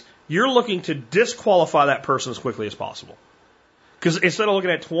resumes, you're looking to disqualify that person as quickly as possible. Because instead of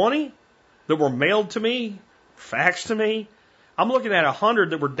looking at 20 that were mailed to me, faxed to me, I'm looking at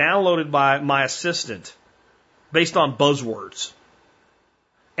 100 that were downloaded by my assistant based on buzzwords.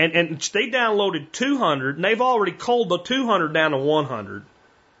 And they downloaded 200, and they've already culled the 200 down to 100.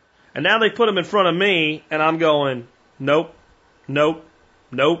 And now they put them in front of me, and I'm going, nope, nope,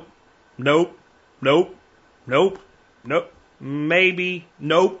 nope, nope, nope, nope, nope, maybe,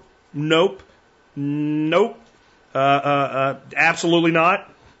 nope, nope, nope, absolutely not,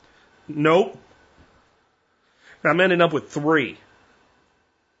 nope. I'm ending up with 3.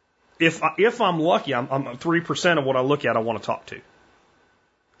 If I'm lucky, I'm 3% of what I look at I want to talk to.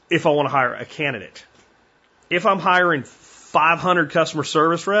 If I want to hire a candidate. If I'm hiring 500 customer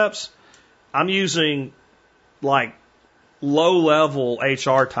service reps, I'm using like low-level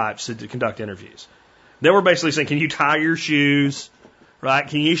HR types to conduct interviews. Then we're basically saying, can you tie your shoes? Right?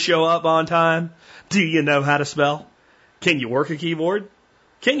 Can you show up on time? Do you know how to spell? Can you work a keyboard?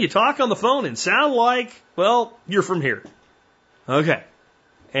 Can you talk on the phone and sound like, well, you're from here? Okay.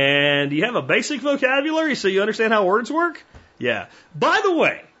 And do you have a basic vocabulary so you understand how words work? Yeah. By the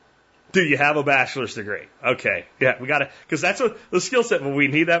way, do you have a bachelor's degree? Okay. Yeah, we got to, because that's the skill set, but we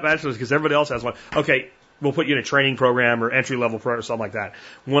need that bachelor's because everybody else has one. Okay. we'll put you in a training program or entry-level program or something like that.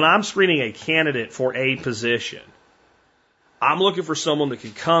 When I'm screening a candidate for a position, I'm looking for someone that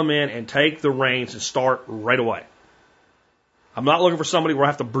can come in and take the reins and start right away. I'm not looking for somebody where I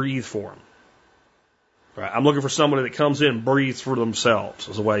have to breathe for them. Right? I'm looking for somebody that comes in and breathes for themselves,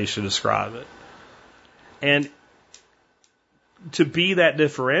 is the way you should describe it. And to be that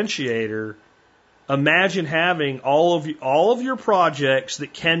differentiator, imagine having all of your projects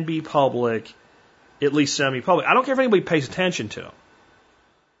that can be public, at least semi-public. I don't care if anybody pays attention to them.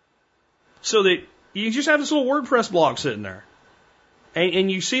 So that you just have this little WordPress blog sitting there.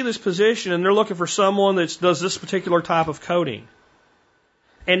 And you see this position, and they're looking for someone that does this particular type of coding.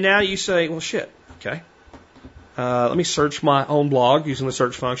 And now you say, well, shit, okay. Let me search my own blog using the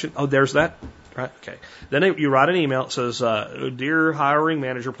search function. Oh, there's that. Right, okay. Then you write an email that says, "Dear hiring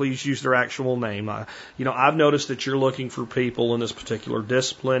manager, please use their actual name. I've noticed that you're looking for people in this particular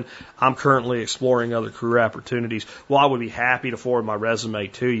discipline. I'm currently exploring other career opportunities. Well, I would be happy to forward my resume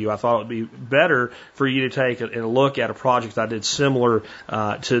to you. I thought it would be better for you to take a look at a project I did similar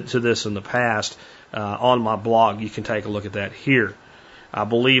to this in the past on my blog. You can take a look at that here. I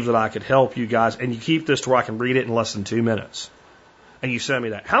believe that I could help you guys." And you keep this to where I can read it in less than 2 minutes. And you send me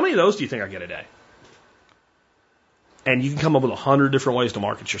that. How many of those do you think I get a day? And you can come up with 100 different ways to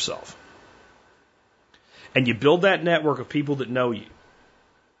market yourself. And you build that network of people that know you.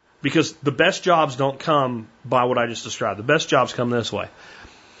 Because the best jobs don't come by what I just described. The best jobs come this way.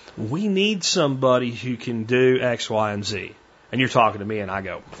 We need somebody who can do X, Y, and Z. And you're talking to me and I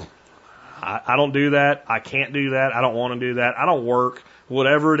go, I don't do that. I can't do that. I don't want to do that. I don't work.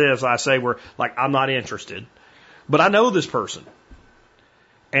 Whatever it is I say, I'm not interested. But I know this person.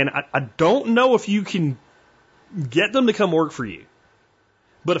 And I don't know if you can get them to come work for you.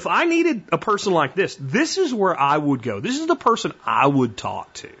 But if I needed a person like this, this is where I would go. This is the person I would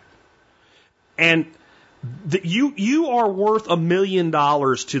talk to. And you are worth $1 million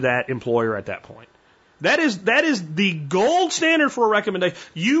to that employer at that point. That is the gold standard for a recommendation.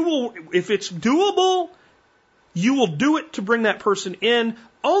 You will, if it's doable, you will do it to bring that person in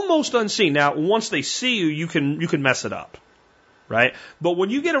almost unseen. Now, once they see you, you can mess it up. Right? But when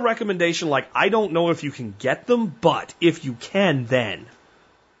you get a recommendation like, I don't know if you can get them, but if you can, then.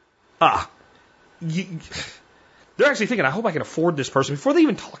 They're actually thinking, I hope I can afford this person before they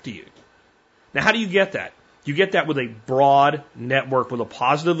even talk to you. Now, how do you get that? You get that with a broad network, with a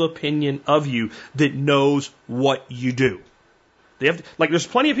positive opinion of you that knows what you do. There's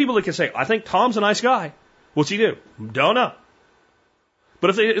plenty of people that can say, I think Tom's a nice guy. What's he do? Don't know.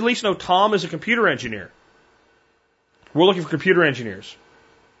 But if they at least know Tom is a computer engineer. We're looking for computer engineers.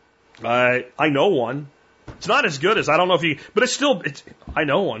 I know one. It's not as good as, I don't know if he, but I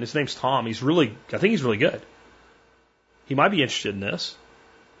know one. His name's Tom. I think he's really good. He might be interested in this.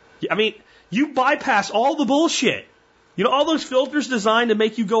 I mean, you bypass all the bullshit. You know, all those filters designed to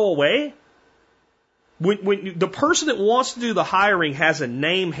make you go away. When the person that wants to do the hiring has a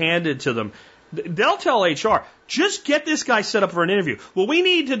name handed to them, they'll tell HR, just get this guy set up for an interview. Well, we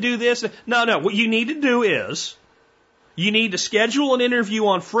need to do this. No. What you need to do is, you need to schedule an interview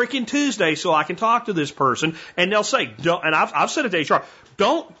on frickin' Tuesday so I can talk to this person. And they'll say, don't, and I've said it to HR,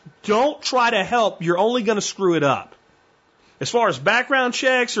 don't try to help. You're only going to screw it up. As far as background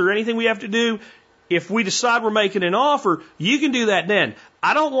checks or anything we have to do, if we decide we're making an offer, you can do that then.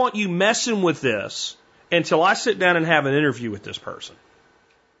 I don't want you messing with this until I sit down and have an interview with this person.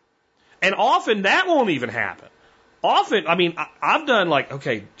 And often that won't even happen. Often, I've done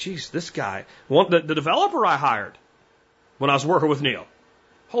this guy, the developer I hired, when I was working with Neil.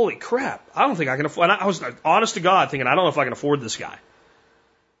 Holy crap, I don't think I can afford, and I was honest to God thinking, I don't know if I can afford this guy.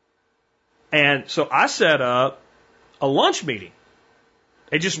 And so I set up a lunch meeting.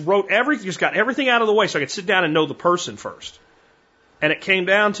 It just got everything out of the way so I could sit down and know the person first. And it came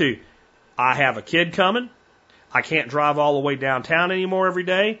down to, I have a kid coming. I can't drive all the way downtown anymore every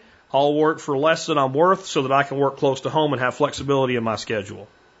day. I'll work for less than I'm worth so that I can work close to home and have flexibility in my schedule.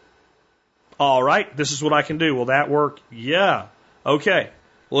 All right, this is what I can do. Will that work? Yeah. Okay.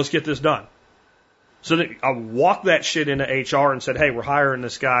 Well, let's get this done. So then I walked that shit into HR and said, hey, we're hiring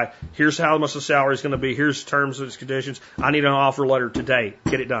this guy. Here's how much the salary is going to be. Here's terms and conditions. I need an offer letter today.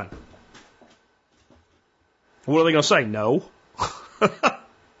 Get it done. What are they going to say? No. What are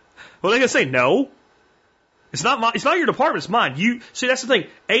they going to say? No. It's not your department. It's mine. See, that's the thing.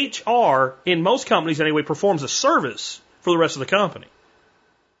 HR, in most companies anyway, performs a service for the rest of the company.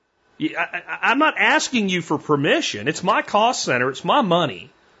 I'm not asking you for permission. It's my cost center. It's my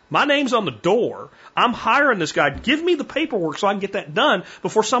money. My name's on the door. I'm hiring this guy. Give me the paperwork so I can get that done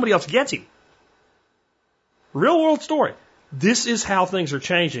before somebody else gets him. Real world story. This is how things are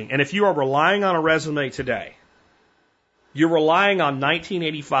changing. And if you are relying on a resume today, you're relying on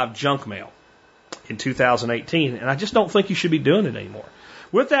 1985 junk mail in 2018, and I just don't think you should be doing it anymore.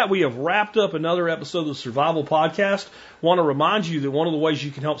 With that, we have wrapped up another episode of the Survival Podcast. Want to remind you that one of the ways you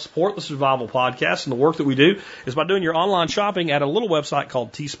can help support the Survival Podcast and the work that we do is by doing your online shopping at a little website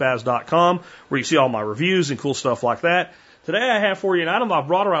called tspaz.com, where you see all my reviews and cool stuff like that. Today I have for you an item I've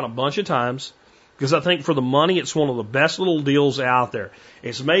brought around a bunch of times because I think for the money it's one of the best little deals out there.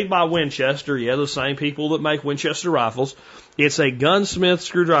 It's made by Winchester, the same people that make Winchester rifles. It's a gunsmith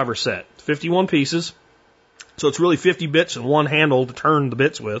screwdriver set, 51 pieces. So it's really 50 bits and one handle to turn the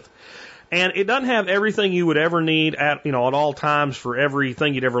bits with. And it doesn't have everything you would ever need at all times for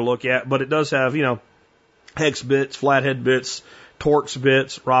everything you'd ever look at, but it does have, hex bits, flathead bits, Torx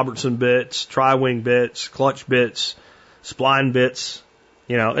bits, Robertson bits, tri-wing bits, clutch bits, spline bits,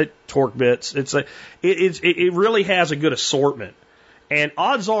 torque bits. It really has a good assortment. And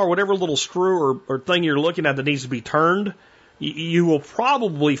odds are whatever little screw or thing you're looking at that needs to be turned, you will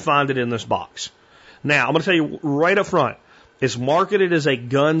probably find it in this box. Now, I'm going to tell you right up front, it's marketed as a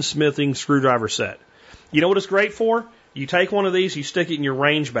gunsmithing screwdriver set. You know what it's great for? You take one of these, you stick it in your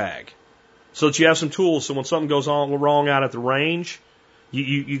range bag so that you have some tools so when something goes wrong out at the range,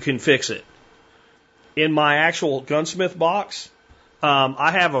 you can fix it. In my actual gunsmith box, I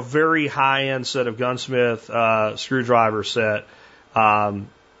have a very high-end set of gunsmith screwdriver set that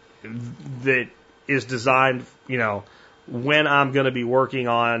is designed, when I'm going to be working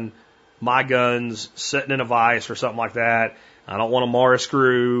on my guns, sitting in a vise or something like that. I don't want to mar a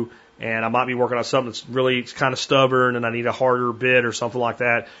screw, and I might be working on something that's really kind of stubborn and I need a harder bit or something like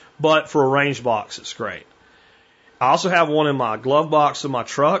that. But for a range box, it's great. I also have one in my glove box in my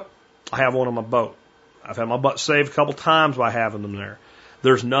truck. I have one on my boat. I've had my butt saved a couple times by having them there.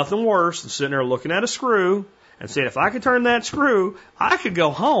 There's nothing worse than sitting there looking at a screw and saying, if I could turn that screw, I could go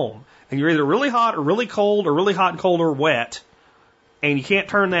home. And you're either really hot or really cold or really hot and cold or wet. And you can't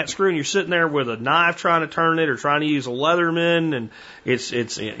turn that screw, and you're sitting there with a knife trying to turn it or trying to use a Leatherman, and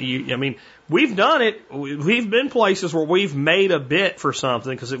we've done it. We've been places where we've made a bit for something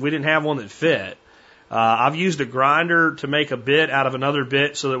because we didn't have one that fit. I've used a grinder to make a bit out of another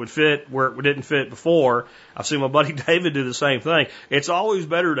bit so that it would fit where it didn't fit before. I've seen my buddy David do the same thing. It's always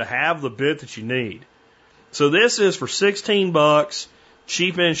better to have the bit that you need. So this is for $16,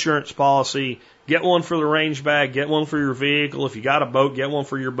 cheap insurance policy. Get one for the range bag, get one for your vehicle. If you got a boat, get one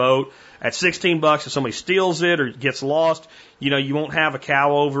for your boat. At $16, if somebody steals it or gets lost, you won't have a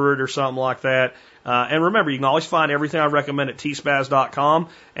cow over it or something like that. And remember, you can always find everything I recommend at tspaz.com.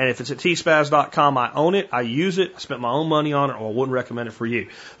 And if it's at tspaz.com, I own it, I use it, I spent my own money on it, or I wouldn't recommend it for you.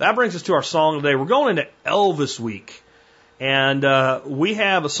 That brings us to our song today. We're going into Elvis week. And we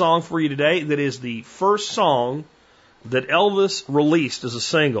have a song for you today that is the first song that Elvis released as a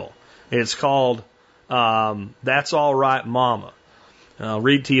single. It's called That's All Right, Mama. And I'll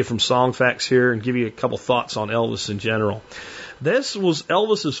read to you from Song Facts here and give you a couple thoughts on Elvis in general. This was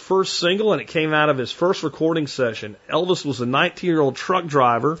Elvis's first single, and it came out of his first recording session. Elvis was a 19-year-old truck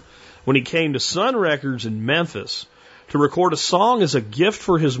driver when he came to Sun Records in Memphis to record a song as a gift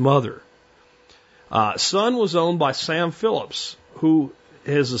for his mother. Sun was owned by Sam Phillips, who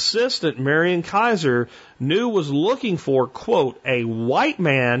his assistant, Marion Kaiser, knew was looking for, quote, a white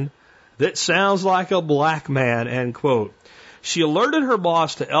man that sounds like a black man, end quote. She alerted her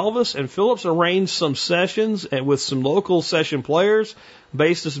boss to Elvis, and Phillips arranged some sessions with some local session players,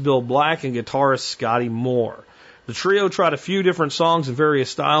 bassist Bill Black and guitarist Scotty Moore. The trio tried a few different songs in various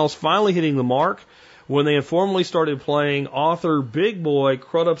styles, finally hitting the mark when they informally started playing author Big Boy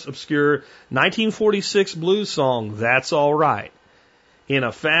Crudup's obscure 1946 blues song, That's All Right. In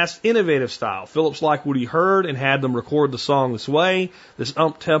a fast, innovative style. Phillips liked what he heard and had them record the song this way. This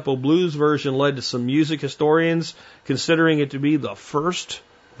up-tempo blues version led to some music historians considering it to be the first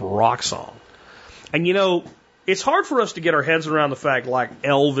rock song. And it's hard for us to get our heads around the fact like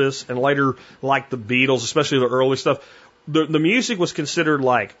Elvis and later like the Beatles, especially the early stuff, the music was considered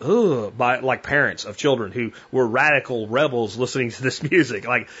by parents of children who were radical rebels listening to this music.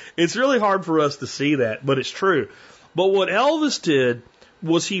 It's really hard for us to see that, but it's true. But what Elvis did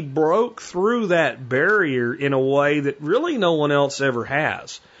was he broke through that barrier in a way that really no one else ever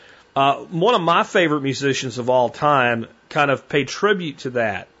has. One of my favorite musicians of all time kind of paid tribute to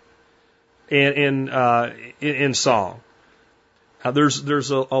that in song.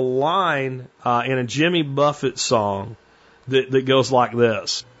 There's a line in a Jimmy Buffett song that goes like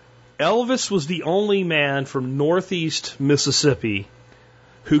this. Elvis was the only man from Northeast Mississippi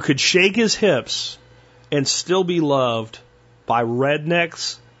who could shake his hips and still be loved by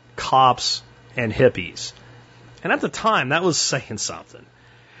rednecks, cops, and hippies. And at the time, that was saying something.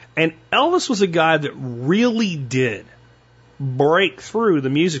 And Elvis was a guy that really did break through the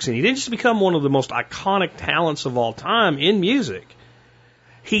music scene. He didn't just become one of the most iconic talents of all time in music.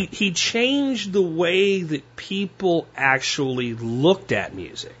 He changed the way that people actually looked at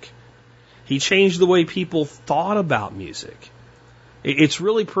music. He changed the way people thought about music. It's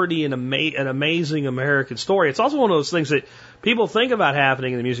really pretty an amazing American story. It's also one of those things that people think about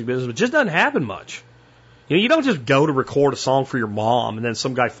happening in the music business, but just doesn't happen much. You know, you don't just go to record a song for your mom and then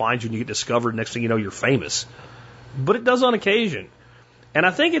some guy finds you and you get discovered. Next thing you know, you're famous. But it does on occasion. And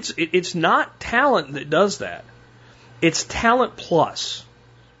I think it's not talent that does that. It's talent plus.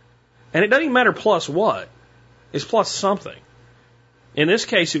 And it doesn't even matter plus what. It's plus something. In this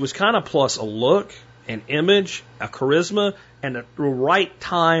case, it was kind of plus a look, an image, a charisma, and the right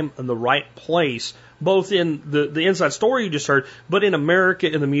time and the right place, both in the inside story you just heard, but in America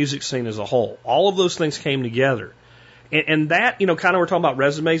and the music scene as a whole. All of those things came together. And that, you know, kind of we're talking about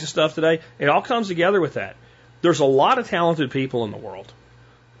resumes and stuff today, it all comes together with that. There's a lot of talented people in the world.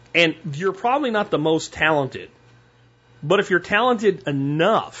 And you're probably not the most talented. But if you're talented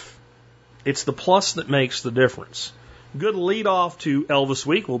enough, it's the plus that makes the difference. Good lead off to Elvis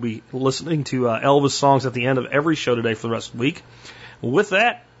Week. We'll be listening to Elvis songs at the end of every show today for the rest of the week. With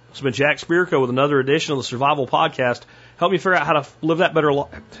that, it's been Jack Spirko with another edition of the Survival Podcast. Help you figure out how to live that better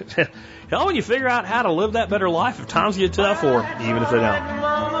life. Helping you figure out how to live that better life if times get tough or even if they don't.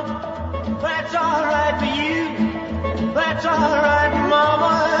 That's all right for you. That's all right,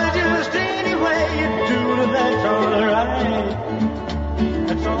 Mama. Just any way you do it, that's all right.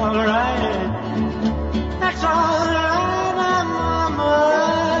 That's all right. That's all right, Mama.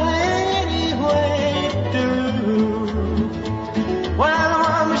 Any way you do. Well,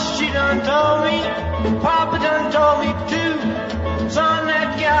 Mama, she done told me. Papa done told me too. Son,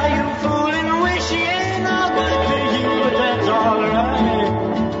 that guy you fooling, wish he ain't no good to you, but that's all right.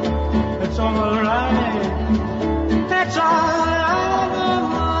 That's all right. That's all right,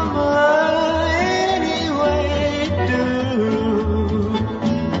 Mama. Any way you do.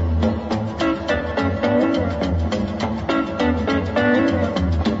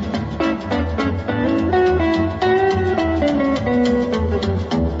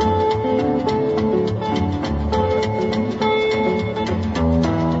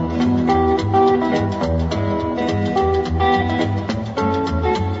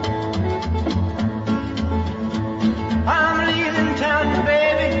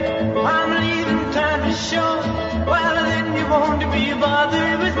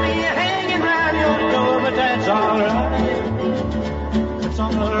 That's all right. That's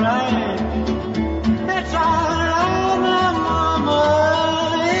all right. That's all right, Mama.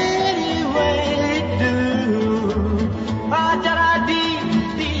 Any way you do. Ah, da da dee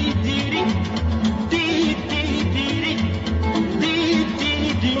dee dee dee dee dee dee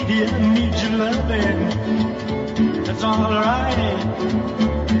dee dee dee. I need your loving. That's all right.